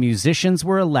 and the musicians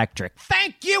were electric.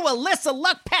 Thank you, Alyssa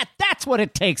Luckpat. That's what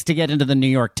it takes to get into the New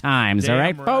York Times, all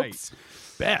right, folks?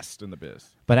 Best in the biz.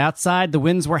 But outside, the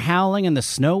winds were howling and the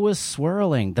snow was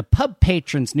swirling. The pub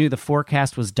patrons knew the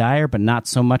forecast was dire, but not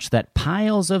so much that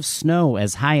piles of snow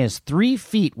as high as 3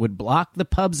 feet would block the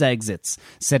pub's exits,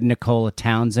 said Nicola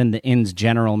Townsend, the inn's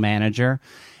general manager.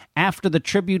 After the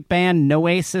tribute band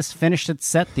Snowasis finished its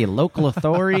set, the local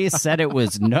authorities said it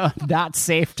was not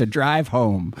safe to drive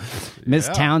home. Miss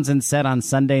Townsend said on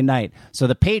Sunday night. So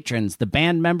the patrons, the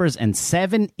band members, and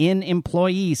 7 inn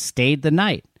employees stayed the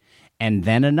night. And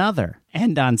then another.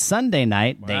 And on Sunday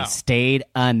night, they stayed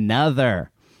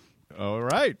another. All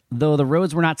right. Though the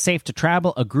roads were not safe to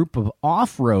travel, a group of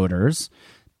off-roaders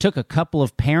took a couple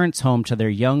of parents home to their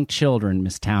young children,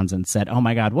 Miss Townsend said. Oh,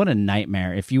 my God, what a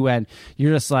nightmare. If you're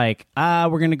just like,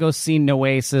 we're going to go see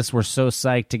Snowasis. We're so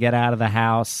psyched to get out of the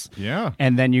house. Yeah.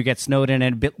 And then you get snowed in.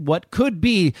 And what could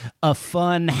be a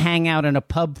fun hangout in a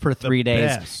pub for 3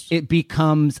 days, it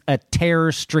becomes a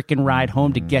terror-stricken ride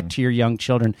home to get to your young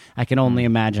children. I can only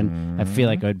imagine. I feel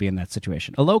like I would be in that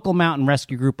situation. A local mountain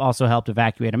rescue group also helped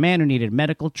evacuate a man who needed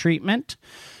medical treatment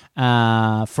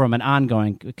from an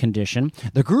ongoing condition.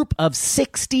 The group of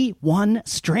 61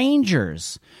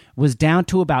 strangers was down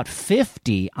to about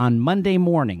 50 on Monday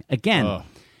morning. Again,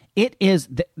 it is.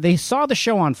 They saw the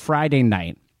show on Friday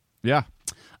night. Yeah.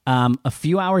 A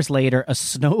few hours later, a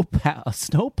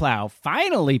snowplow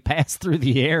finally passed through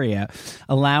the area,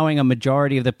 allowing a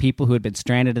majority of the people who had been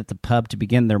stranded at the pub to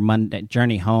begin their Monday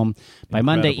journey home. By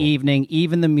Monday evening,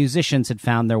 even the musicians had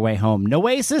found their way home.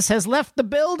 Snowasis has left the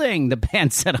building, the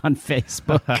band said on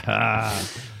Facebook.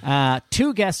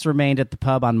 2 guests remained at the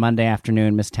pub on Monday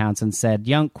afternoon, Miss Townsend said.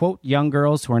 Young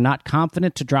girls who are not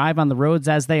confident to drive on the roads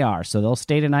as they are, so they'll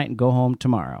stay tonight and go home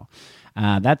tomorrow.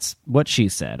 That's what she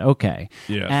said. Okay.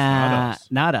 Yes,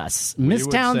 not us. Miss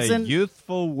Townsend. Say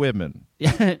youthful women.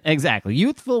 Exactly.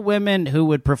 Youthful women who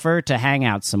would prefer to hang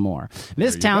out some more.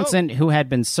 Miss Townsend, who had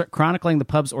been chronicling the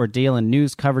pub's ordeal and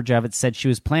news coverage of it, said she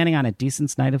was planning on a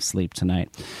decent night of sleep tonight.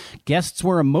 Guests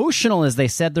were emotional as they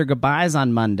said their goodbyes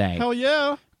on Monday. Hell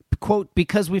yeah. Quote,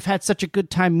 because we've had such a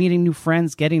good time meeting new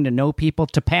friends, getting to know people.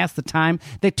 To pass the time,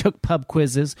 they took pub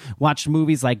quizzes, watched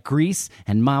movies like Grease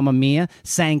and Mamma Mia,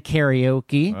 sang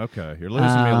karaoke. Okay, you're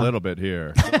losing me a little bit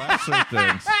here. The last 3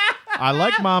 things. I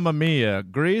like Mamma Mia.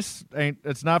 Grease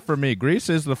it's not for me. Grease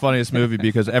is the funniest movie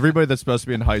because everybody that's supposed to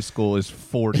be in high school is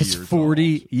 40 years old.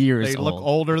 40 years old. They look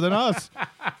older than us.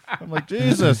 I'm like,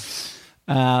 Jesus.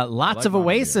 Lots of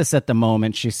Oasis at the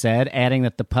moment, she said, adding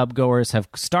that the pub goers have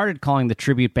started calling the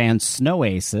tribute band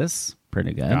Snowasis.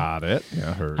 Pretty good. Got it.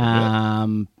 Yeah, heard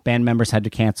it. Band members had to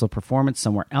cancel a performance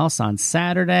somewhere else on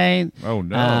Saturday. Oh,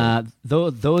 no.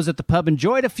 Those at the pub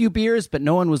enjoyed a few beers, but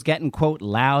no one was getting, quote,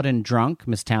 loud and drunk,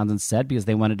 Miss Townsend said, because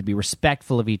they wanted to be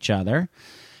respectful of each other.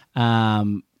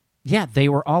 Yeah, they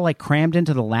were all like crammed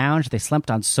into the lounge. They slept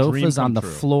on sofas on the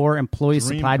floor. Employees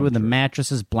supplied with the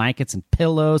mattresses, blankets, and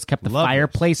pillows, kept the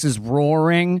fireplaces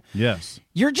roaring. Yes.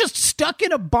 You're just stuck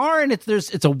in a bar, and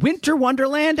it's a winter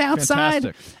wonderland outside.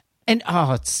 Fantastic. And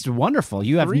it's wonderful.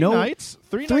 You have 3 nights?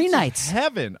 3 nights.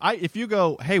 Heaven. If you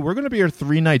go, hey, we're going to be here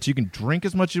 3 nights. You can drink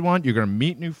as much as you want. You're going to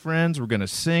meet new friends. We're going to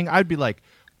sing. I'd be like,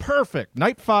 perfect.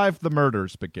 Night 5, the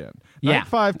murders begin. Night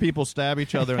 5, people stab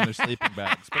each other in their sleeping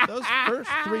bags. But those first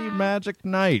 3 magic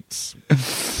nights.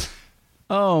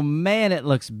 Oh, man, it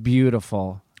looks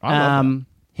beautiful. I love that.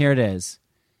 Here it is.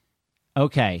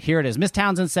 Okay, here it is. Miss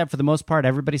Townsend said, for the most part,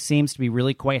 everybody seems to be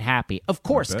really quite happy. Of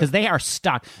course, because they are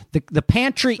stocked. The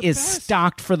pantry is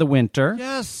stocked for the winter.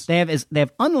 Yes. They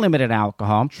have unlimited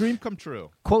alcohol. Dream come true.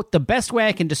 Quote, the best way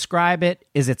I can describe it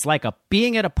is it's like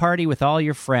being at a party with all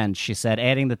your friends, she said,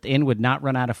 adding that the inn would not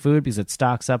run out of food because it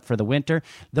stocks up for the winter.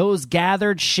 Those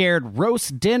gathered shared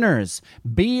roast dinners,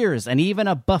 beers, and even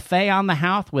a buffet on the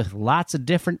house with lots of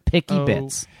different picky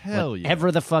bits. Hell yeah.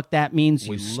 Whatever the fuck that means,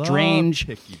 We you love strange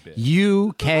picky bits.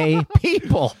 UK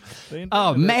people.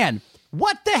 Oh, man.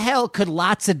 What the hell could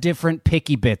lots of different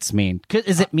picky bits mean?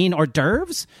 Does it mean hors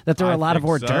d'oeuvres? That there are a lot of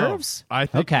hors d'oeuvres? So. I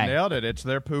think you nailed it. It's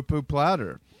their poo-poo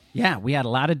platter. Yeah, we had a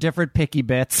lot of different picky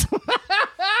bits.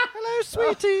 Hello,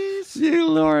 sweeties. You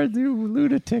Lord, you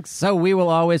lunatics. So we will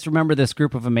always remember this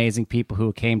group of amazing people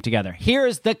who came together.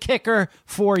 Here's the kicker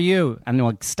for you. I'm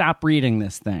going to stop reading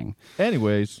this thing.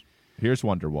 Anyways, here's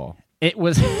Wonderwall. It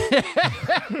was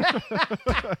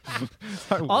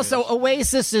also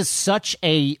Oasis is such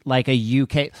a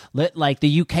UK, like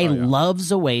the UK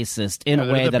loves Oasis in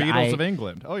a way the that Beatles of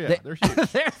England. Oh yeah, they're huge. Knows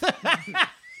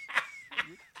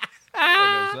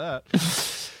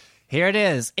that. Here it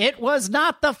is. It was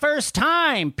not the first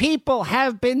time people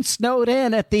have been snowed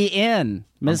in at the inn.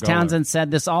 Ms. Townsend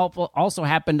said this also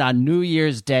happened on New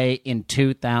Year's Day in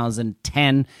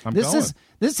 2010.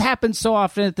 This happens so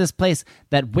often at this place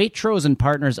that Waitrose and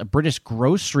Partners, a British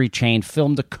grocery chain,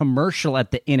 filmed a commercial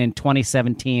at the inn in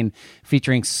 2017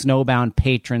 featuring snowbound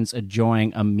patrons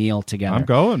enjoying a meal together. I'm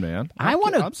going, man. I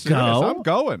want to go. I'm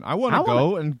going. I want to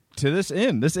go and to this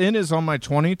inn. This inn is on my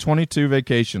 2022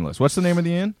 vacation list. What's the name of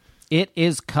the inn? It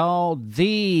is called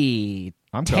the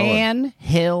Tan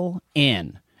Hill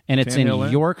Inn. And it's in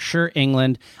Yorkshire,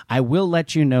 England. I will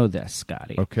let you know this,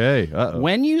 Scotty. Okay.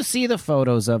 When you see the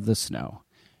photos of the snow,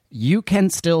 you can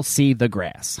still see the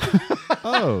grass.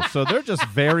 Oh, so they're just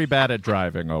very bad at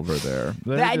driving over there.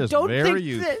 They're very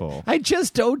youthful. I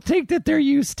just don't think that they're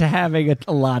used to having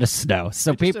a lot of snow.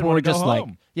 So people were just like,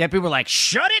 people were like,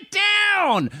 shut it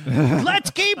down.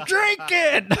 Let's keep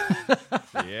drinking.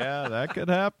 Yeah, that could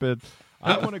happen.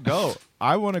 I want to go.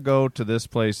 I want to go to this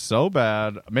place so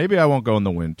bad. Maybe I won't go in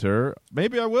the winter.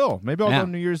 Maybe I will. Maybe I'll go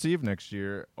New Year's Eve next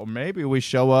year. Or maybe we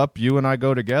show up, you and I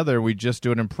go together, we just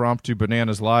do an impromptu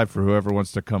Bananas Live for whoever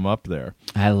wants to come up there.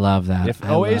 I love that. If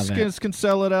Oasis can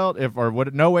sell it out,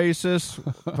 no Oasis,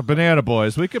 Banana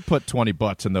Boys, we could put 20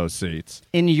 butts in those seats.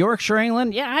 In Yorkshire,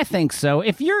 England? Yeah, I think so.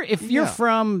 If you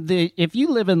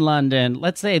live in London,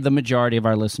 let's say the majority of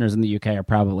our listeners in the UK are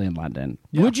probably in London.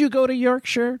 Yeah. Would you go to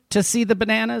Yorkshire to see the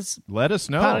Bananas? Let us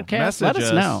know. Podcast? Let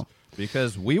us know.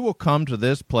 Because we will come to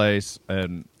this place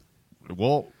and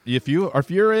if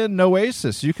you're in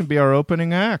Oasis, you can be our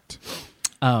opening act.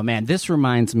 Oh man, this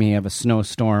reminds me of a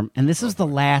snowstorm, and this is the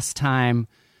last time.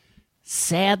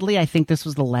 Sadly, I think this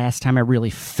was the last time I really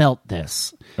felt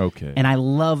this. Okay. And I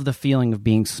love the feeling of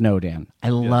being snowed in. I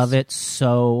love it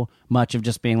so much, of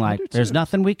just being like, there's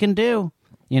nothing we can do.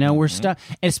 You know, we're stuck,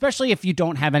 especially if you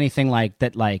don't have anything like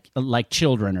that, like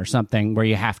children or something where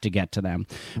you have to get to them.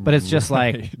 But it's just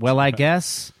like, well, I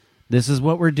guess this is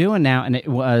what we're doing now. And it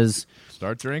was...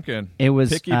 Start drinking. It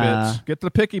was... Picky bits. Get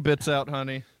the picky bits out,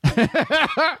 honey.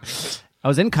 I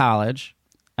was in college,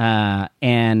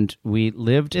 and we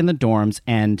lived in the dorms,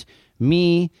 and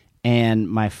me and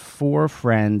my 4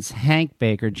 friends, Hank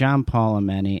Baker, John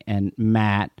Palameni, and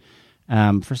Matt...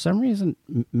 for some reason,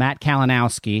 Matt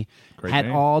Kalinowski had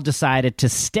all decided to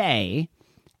stay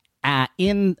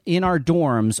in our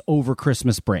dorms over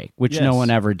Christmas break, which no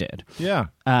one ever did. Yeah.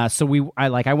 So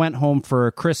I went home for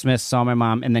Christmas, saw my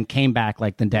mom, and then came back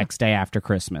like the next day after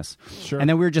Christmas. Sure. And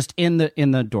then we were just in the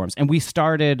dorms, and we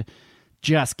started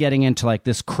just getting into like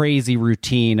this crazy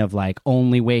routine of like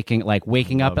only waking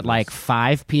up at like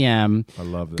 5 p.m. I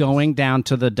love this. Going down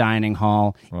to the dining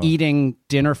hall, eating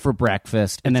dinner for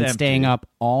breakfast, and then staying up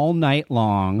all night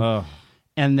long.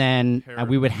 And then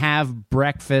we would have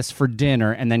breakfast for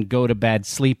dinner and then go to bed,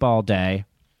 sleep all day.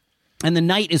 And the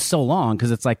night is so long because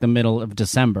it's like the middle of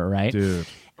December, right? Dude,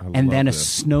 and then a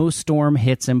snowstorm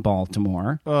hits in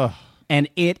Baltimore. And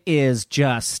it is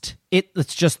just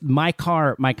it's just my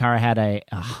car had a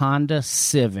Honda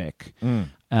Civic,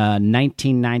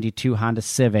 1992 Honda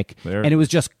Civic, and it was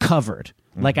just covered.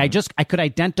 Like I could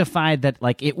identify that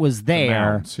like it was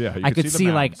there. Yeah, I could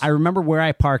see like I remember where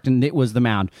I parked and it was the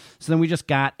mound. So then we just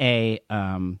got a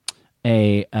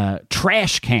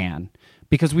trash can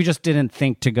because we just didn't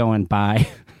think to go and buy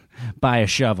a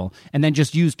shovel, and then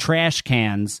just use trash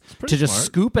cans to just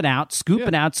scoop it out,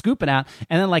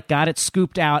 and then like got it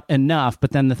scooped out enough,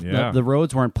 but then the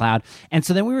roads weren't plowed, and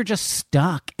so then we were just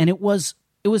stuck, and it was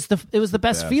it was the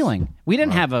best feeling. We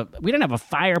didn't have a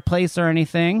fireplace or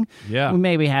anything. Yeah,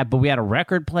 but we had a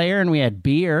record player and we had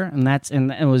beer, and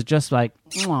it was just like,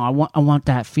 oh, I want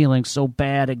that feeling so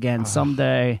bad again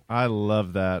someday. I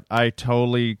love that. I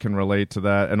totally can relate to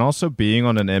that, and also being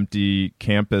on an empty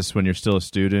campus when you're still a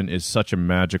student is such a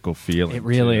magical feeling. It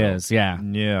really is. Yeah.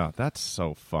 Yeah, that's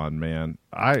so fun, man.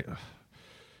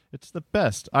 It's the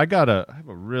best. I have a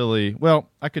really,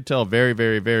 I could tell a very,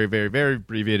 very, very, very, very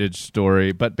abbreviated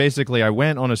story, but basically I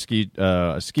went on a ski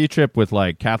trip with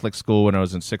like Catholic school when I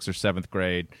was in 6th or 7th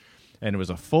grade, and it was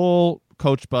a full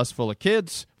coach bus full of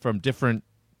kids from different,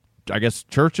 I guess,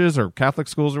 churches or Catholic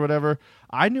schools or whatever.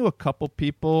 I knew a couple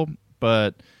people,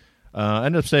 but I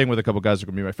ended up staying with a couple guys who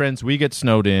were going to be my friends. We get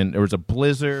snowed in. There was a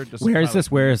blizzard. Where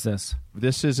is this?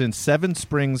 This is in Seven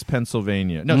Springs,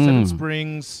 Pennsylvania. No, Seven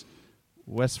Springs,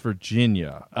 West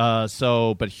Virginia.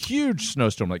 But huge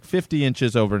snowstorm, like 50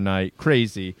 inches overnight.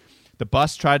 Crazy. The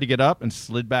bus tried to get up and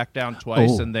slid back down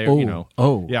twice, and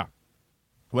yeah.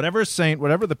 Whatever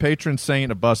the patron saint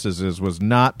of buses was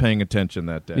not paying attention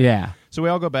that day. Yeah. So we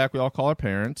all go back. We all call our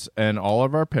parents, and all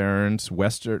of our parents,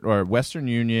 Western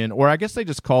Union, or I guess they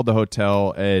just called the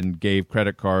hotel and gave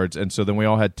credit cards, and so then we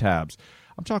all had tabs.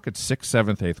 I'm talking 6th,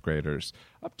 7th, 8th graders.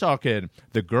 I'm talking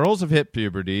the girls have hit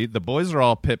puberty. The boys are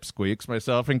all pipsqueaks,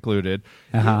 myself included.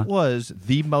 It was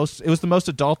the most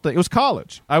adult thing. It was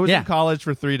college. I was in college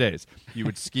for 3 days. You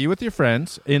would ski with your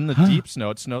friends in the deep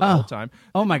snow. It snowed the whole time.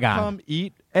 Oh, my God. Come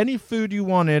eat any food you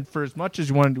wanted for as much as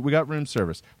you wanted. We got room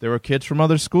service. There were kids from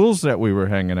other schools that we were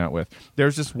hanging out with.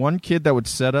 There's this one kid that would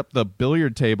set up the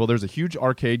billiard table. There's a huge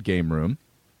arcade game room.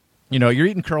 You're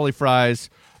eating curly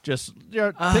fries. Just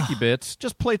picky bits,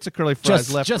 just plates of curly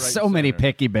fries left, just right, so many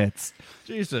picky bits.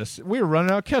 Jesus, we were running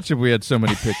out of ketchup. We had so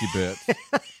many picky bits.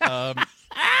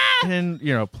 And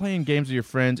playing games with your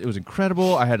friends, it was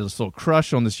incredible. I had this little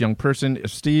crush on this young person,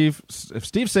 Steve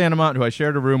Santamont, who I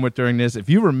shared a room with during this. If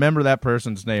you remember that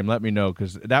person's name, let me know,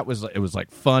 because it was like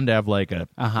fun to have like a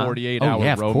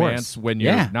 48-hour romance when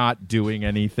you're not doing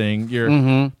anything.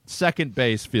 Your second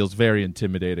base feels very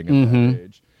intimidating at that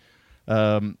age.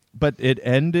 But it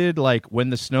ended like when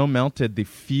the snow melted, the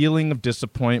feeling of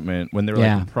disappointment when they were like,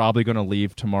 I'm probably going to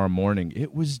leave tomorrow morning.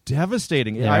 It was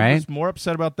devastating. Yeah, I was more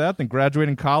upset about that than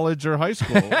graduating college or high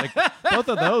school. Like both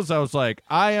of those, I was like,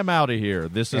 I am out of here.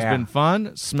 This has been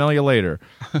fun. Smell you later.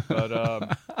 But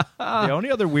the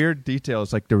only other weird detail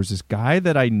is like there was this guy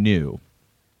that I knew,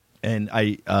 and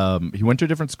he went to a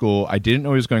different school. I didn't know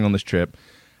he was going on this trip.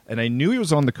 And I knew he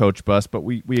was on the coach bus, but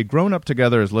we had grown up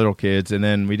together as little kids, and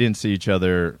then we didn't see each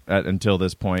other until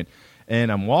this point. And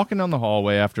I'm walking down the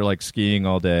hallway after like skiing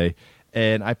all day,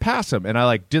 and I pass him, and I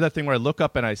like do that thing where I look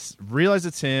up and I realize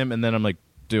it's him, and then I'm like,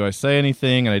 do I say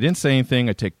anything? And I didn't say anything.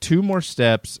 I take 2 more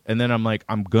steps, and then I'm like,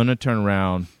 I'm gonna turn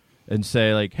around and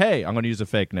say like, hey, I'm gonna use a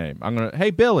fake name. Hey,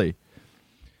 Billy.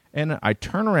 And I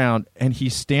turn around, and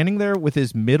he's standing there with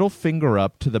his middle finger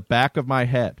up to the back of my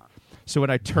head. So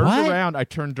when I turned around, I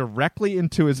turned directly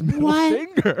into his middle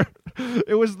finger.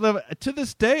 It was to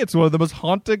this day, it's one of the most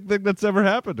haunting thing that's ever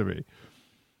happened to me.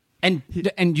 And you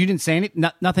didn't say anything?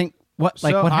 Nothing? What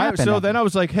happened? So then I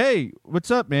was like, hey,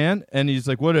 what's up, man? And he's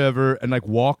like, whatever, and like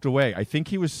walked away. I think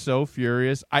he was so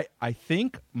furious. I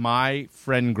think my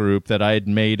friend group that I had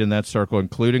made in that circle,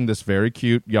 including this very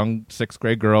cute young 6th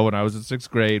grade girl when I was in 6th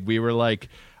grade, we were like,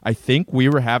 I think we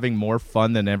were having more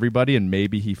fun than everybody, and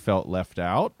maybe he felt left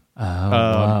out.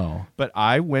 Wow. But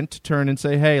I went to turn and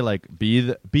say, hey, like be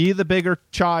the bigger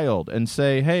child, and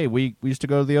say, hey, we used to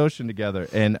go to the ocean together.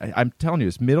 And I'm telling you,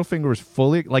 his middle finger was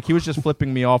fully like he was just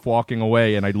flipping me off walking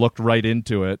away, and I looked right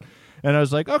into it. And I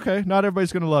was like, okay, not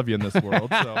everybody's going to love you in this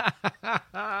world. So,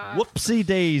 whoopsie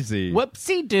daisy.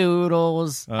 Whoopsie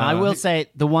doodles. I will say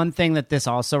the one thing that this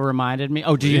also reminded me.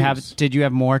 Oh, did you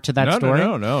have more to that story?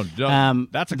 No.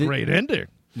 That's a great ending.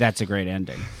 That's a great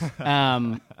ending.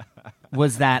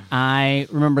 Was that I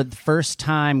remember the first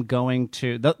time going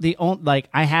to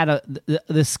I had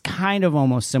this kind of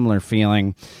almost similar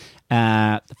feeling.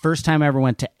 The first time I ever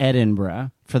went to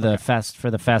Edinburgh for the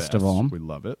festival. We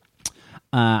love it.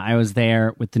 I was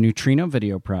there with the Neutrino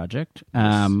Video Project,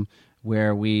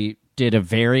 where we did a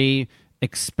very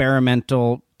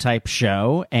experimental type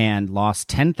show and lost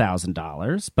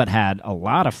 $10,000, but had a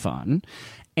lot of fun.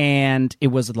 And it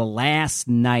was the last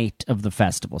night of the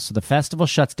festival. So the festival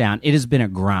shuts down. It has been a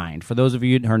grind. For those of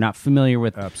you who are not familiar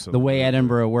with the way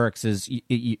Edinburgh works is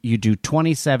you do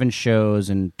 27 shows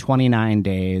in 29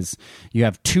 days. You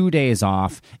have 2 days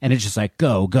off, and it's just like,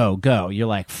 go, go, go. You're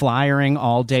like flyering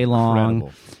all day long.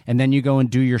 Incredible. And then you go and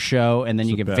do your show, and then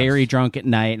you get very drunk at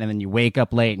night, and then you wake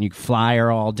up late, and you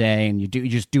flyer all day, and you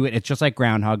just do it. It's just like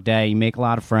Groundhog Day. You make a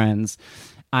lot of friends.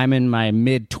 I'm in my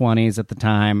mid-20s at the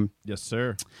time. Yes,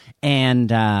 sir. And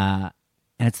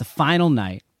it's the final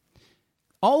night.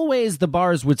 Always the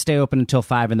bars would stay open until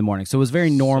 5 in the morning. So it was very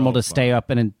normal to stay up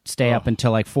and stay up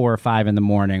until like 4 or 5 in the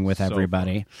morning with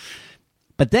everybody. Fun.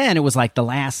 But then it was like the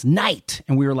last night,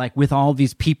 and we were like with all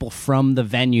these people from the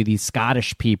venue, these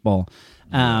Scottish people,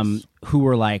 who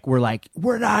were like,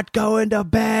 we're not going to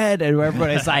bed. And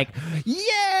everybody's like,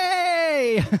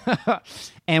 yay!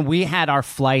 And we had our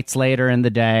flights later in the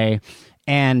day.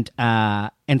 And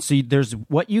so there's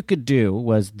what you could do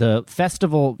was the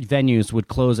festival venues would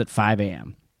close at 5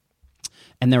 a.m.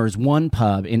 And there was one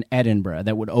pub in Edinburgh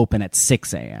that would open at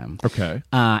 6 a.m. Okay.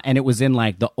 And it was in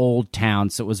like the old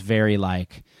town, so it was very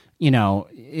like,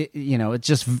 it's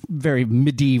just very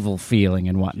medieval feeling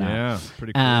and whatnot. Yeah,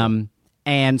 pretty cool.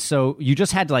 And so you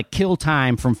just had to like kill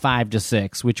time from 5 to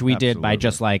 6, which we did by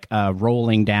just like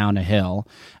rolling down a hill,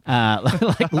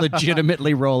 like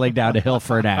legitimately rolling down a hill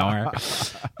for an hour.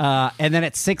 And then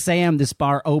at 6 a.m. this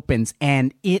bar opens,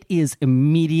 and it is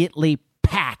immediately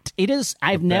packed. It is.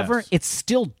 It's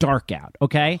still dark out.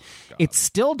 Okay, it's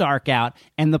still dark out,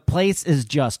 and the place is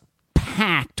just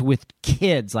packed with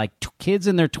kids, like kids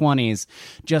in their 20s,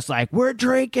 just like, we're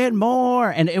drinking more.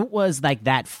 And it was like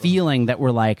that feeling that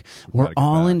we're like, we're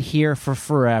all in here for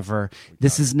forever.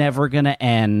 This is never going to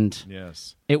end.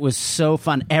 Yes. It was so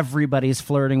fun. Everybody's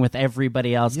flirting with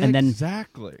everybody else. Yeah, and then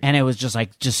exactly. And it was just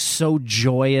so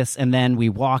joyous. And then we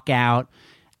walk out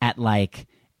at like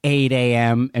 8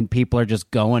 a.m. and people are just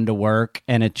going to work,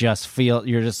 and it just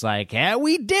you're just like, yeah,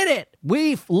 we did it.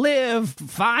 We've lived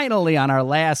finally on our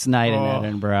last night in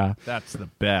Edinburgh. That's the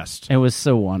best. It was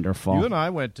so wonderful. You and I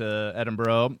went to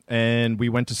Edinburgh, and we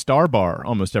went to Star Bar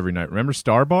almost every night. Remember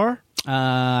Star Bar?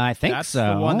 I think That's so.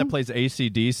 That's the one that plays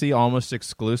AC/DC almost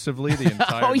exclusively the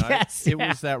entire night. Yes. It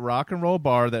was that rock and roll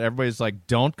bar that everybody's like,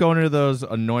 don't go into those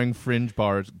annoying fringe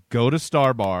bars. Go to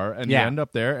Star Bar, and you end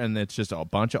up there, and it's just a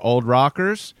bunch of old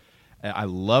rockers. I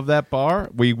love that bar.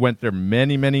 We went there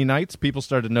many, many nights. People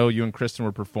started to know you and Kristen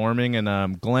were performing,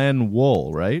 and Glenn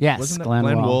Wool, right? Yes, Wasn't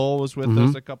Glenn Wool was with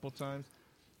us a couple times.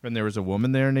 And there was a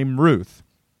woman there named Ruth,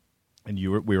 and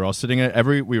we were all sitting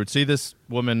we would see this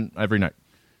woman every night.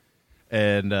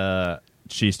 And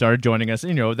she started joining us.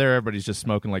 You know, there everybody's just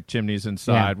smoking like chimneys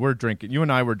inside. Yeah. We're drinking. You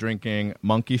and I were drinking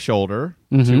Monkey Shoulder,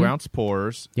 2-ounce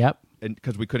pours. Yep.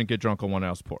 Because we couldn't get drunk on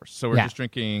 1-ounce pours. So we're just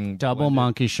drinking... Double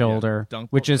Monkey Shoulder,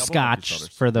 which is Scotch,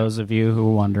 for those of you who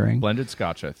are wondering. Blended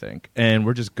Scotch, I think. And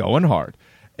we're just going hard.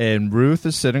 And Ruth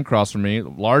is sitting across from me,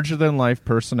 larger-than-life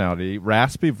personality,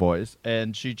 raspy voice,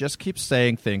 and she just keeps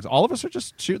saying things. All of us are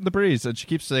just shooting the breeze, and she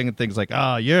keeps saying things like,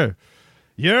 you're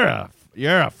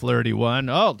a flirty one.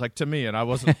 Oh, like to me, and I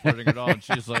wasn't flirting at all. And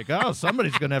she's like,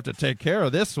 somebody's going to have to take care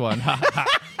of this one.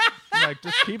 Like,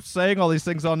 just keep saying all these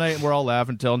things all night, and we're all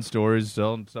laughing, telling stories,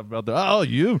 telling stuff about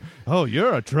you're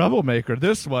a troublemaker,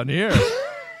 this one here.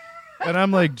 And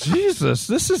I'm like, Jesus,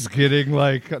 this is getting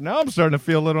like, now I'm starting to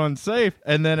feel a little unsafe.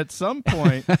 And then at some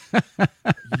point,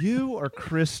 you or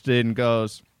Kristen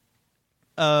goes,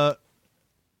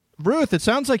 Ruth, it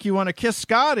sounds like you want to kiss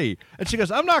Scotty. And she goes,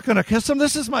 I'm not going to kiss him.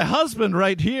 This is my husband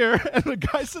right here. And the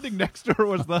guy sitting next to her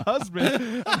was the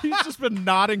husband. And he's just been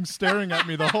nodding, staring at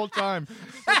me the whole time.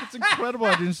 Like, it's incredible.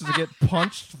 I didn't just get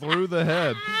punched through the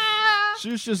head. She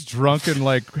was just drunk and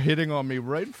like hitting on me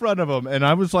right in front of him. And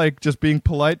I was like just being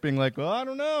polite, being like, well, I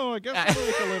don't know. I guess I'm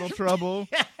like a little trouble.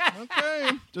 Okay.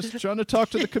 Just trying to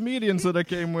talk to the comedians that I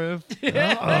came with.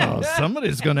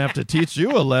 Somebody's going to have to teach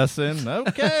you a lesson.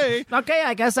 Okay. Okay,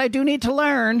 I guess I do need to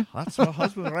learn. That's my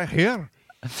husband right here.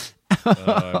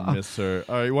 I miss her.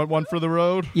 All right, you want one for the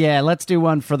road? Yeah, let's do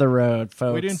one for the road,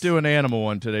 folks. We didn't do an animal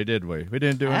one today, did we? We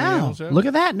didn't do any animals yet? Look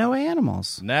at that. No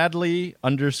animals.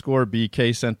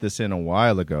 Natalie_BK sent this in a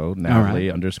while ago.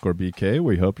 Natalie_BK,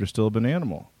 we hope you're still an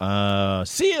animal.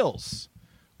 Seals.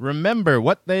 Remember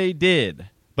what they did,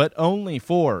 but only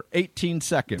for 18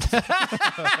 seconds.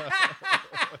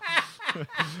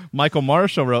 Michael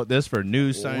Marshall wrote this for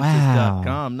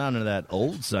newscientist.com. None of that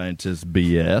old scientist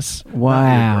BS. Wow.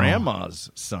 Not your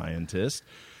grandma's scientist.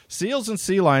 Seals and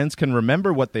sea lions can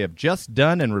remember what they have just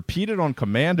done and repeat it on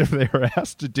command if they are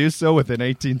asked to do so within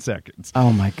 18 seconds.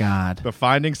 Oh, my God. The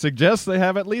findings suggest they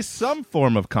have at least some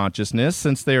form of consciousness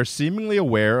since they are seemingly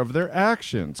aware of their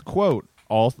actions. Quote,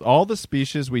 all the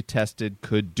species we tested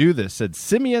could do this, said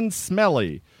Simeon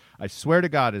Smelly. I swear to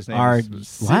God, his name is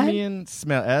Simeon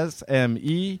Smelly.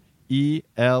 S-M-E-E-L-E.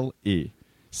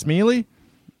 Smealy?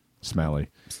 Smelly.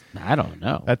 I don't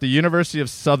know. At the University of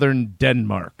Southern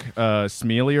Denmark,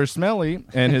 Smealy or Smelly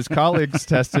and his colleagues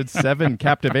tested 7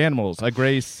 captive animals, a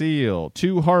gray seal,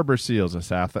 2 harbor seals,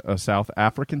 a South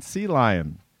African sea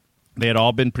lion. They had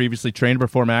all been previously trained to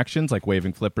perform actions like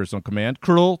waving flippers on command.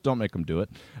 Cruel, don't make them do it.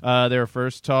 They were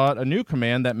first taught a new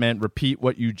command that meant repeat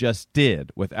what you just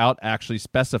did without actually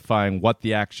specifying what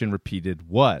the action repeated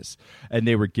was. And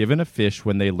they were given a fish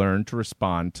when they learned to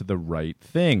respond to the right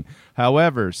thing.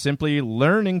 However, simply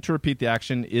learning to repeat the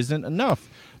action isn't enough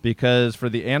because for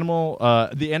the animal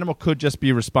could just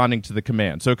be responding to the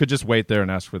command. So it could just wait there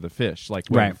and ask for the fish, like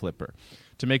waving flipper.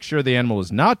 To make sure the animal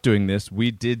was not doing this,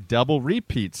 we did double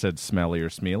repeat, said Smelly or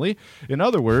Smealy. In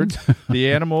other words,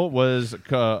 the animal was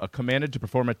commanded to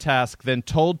perform a task, then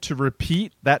told to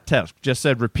repeat that task. Just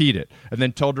said repeat it, and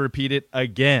then told to repeat it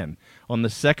again. On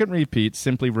the second repeat,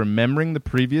 simply remembering the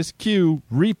previous cue,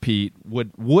 repeat,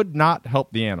 would not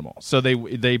help the animal. So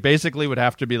they basically would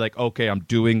have to be like, okay, I'm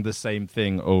doing the same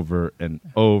thing over and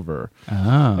over.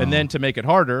 Oh. And then to make it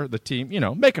harder, the team,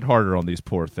 make it harder on these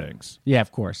poor things. Yeah,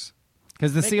 of course.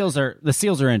 Because the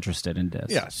seals are interested in this.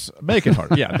 Yes, make it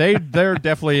hard. Yeah, they're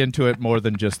definitely into it more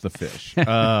than just the fish.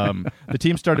 The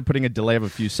team started putting a delay of a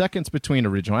few seconds between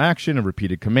original action and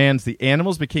repeated commands. The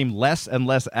animals became less and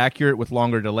less accurate with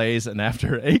longer delays, and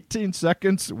after 18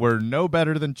 seconds, were no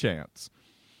better than chance.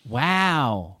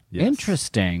 Wow, yes.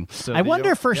 Interesting. So I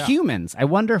wonder for humans. I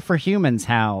wonder for humans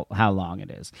how long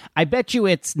it is. I bet you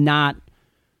it's not.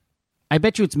 I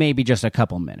bet you it's maybe just a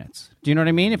couple minutes. Do you know what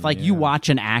I mean? If you watch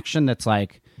an action that's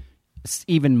like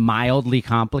even mildly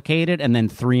complicated and then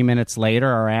 3 minutes later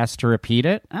are asked to repeat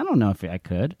it, I don't know if I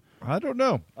could. I don't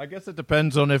know. I guess it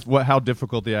depends on how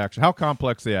difficult the action, how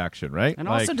complex the action, right? And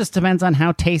also just depends on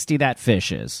how tasty that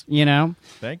fish is,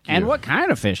 Thank you. And what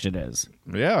kind of fish it is.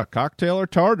 Yeah, cocktail or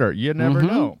tartar. You never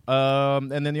know.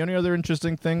 And then the only other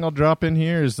interesting thing I'll drop in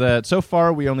here is that so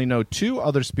far we only know 2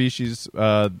 other species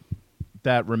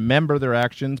that remember their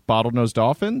actions, bottlenose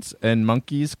dolphins and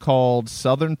monkeys called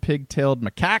southern pig-tailed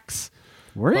macaques.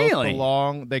 Really?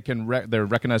 They're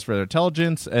recognized for their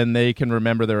intelligence, and they can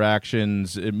remember their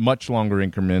actions in much longer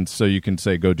increments. So you can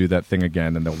say, "Go do that thing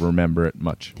again," and they'll remember it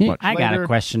much later. I got a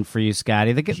question for you,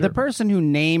 Scotty. The person who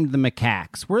named the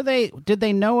macaques, did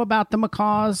they know about the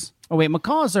macaws? Oh wait,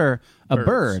 macaws are a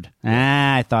bird.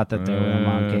 I thought that they were a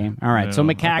monkey. All right, so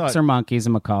macaques are monkeys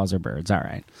and macaws are birds. All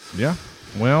right. Yeah.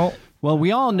 Well,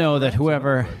 we all know that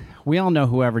whoever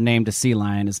named a sea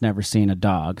lion has never seen a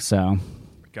dog. So,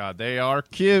 God, they are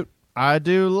cute. I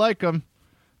do like them.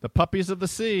 The puppies of the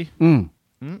sea.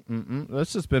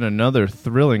 This has been another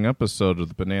thrilling episode of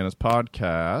the Bananas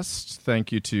Podcast.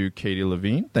 Thank you to Katie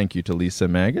Levine. Thank you to Lisa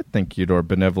Maggot. Thank you to our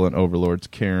benevolent overlords,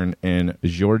 Karen and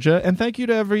Georgia. And thank you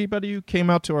to everybody who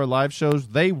came out to our live shows.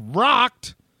 They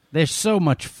rocked. They're so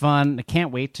much fun. I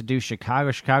can't wait to do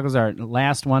Chicago. Chicago's our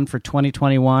last one for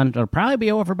 2021. It'll probably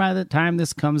be over by the time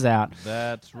this comes out.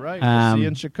 That's right. We'll see you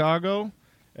in Chicago.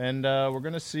 And we're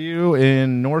going to see you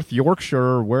in North Yorkshire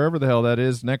or wherever the hell that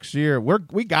is next year.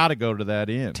 We got to go to that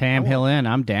inn. Tam Hill Inn.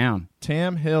 I'm down.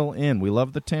 Tam Hill Inn. We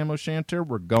love the Tam O'Shanter.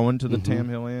 We're going to the Tam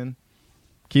Hill Inn.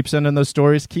 Keep sending those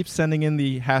stories. Keep sending in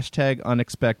the hashtag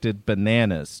unexpected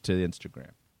bananas to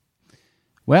Instagram.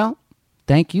 Well,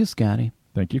 thank you, Scotty.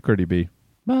 Thank you, Curdy B.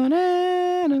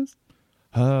 Bananas.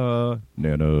 Bananas.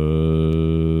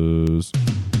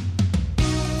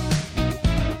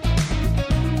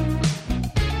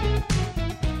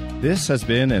 This has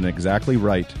been an Exactly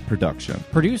Right production.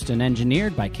 Produced and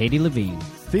engineered by Katie Levine.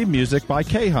 Theme music by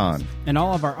Kahan. And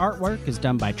all of our artwork is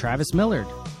done by Travis Millard.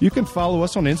 You can follow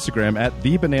us on Instagram at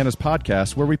The Bananas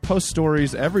Podcast, where we post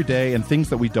stories every day and things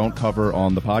that we don't cover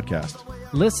on the podcast.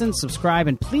 Listen, subscribe,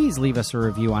 and please leave us a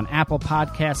review on Apple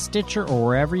Podcasts, Stitcher, or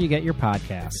wherever you get your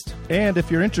podcast. And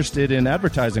if you're interested in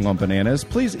advertising on Bananas,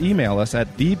 please email us at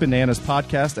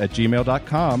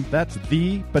thebananaspodcast@gmail.com. That's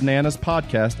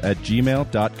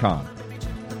thebananaspodcast@gmail.com.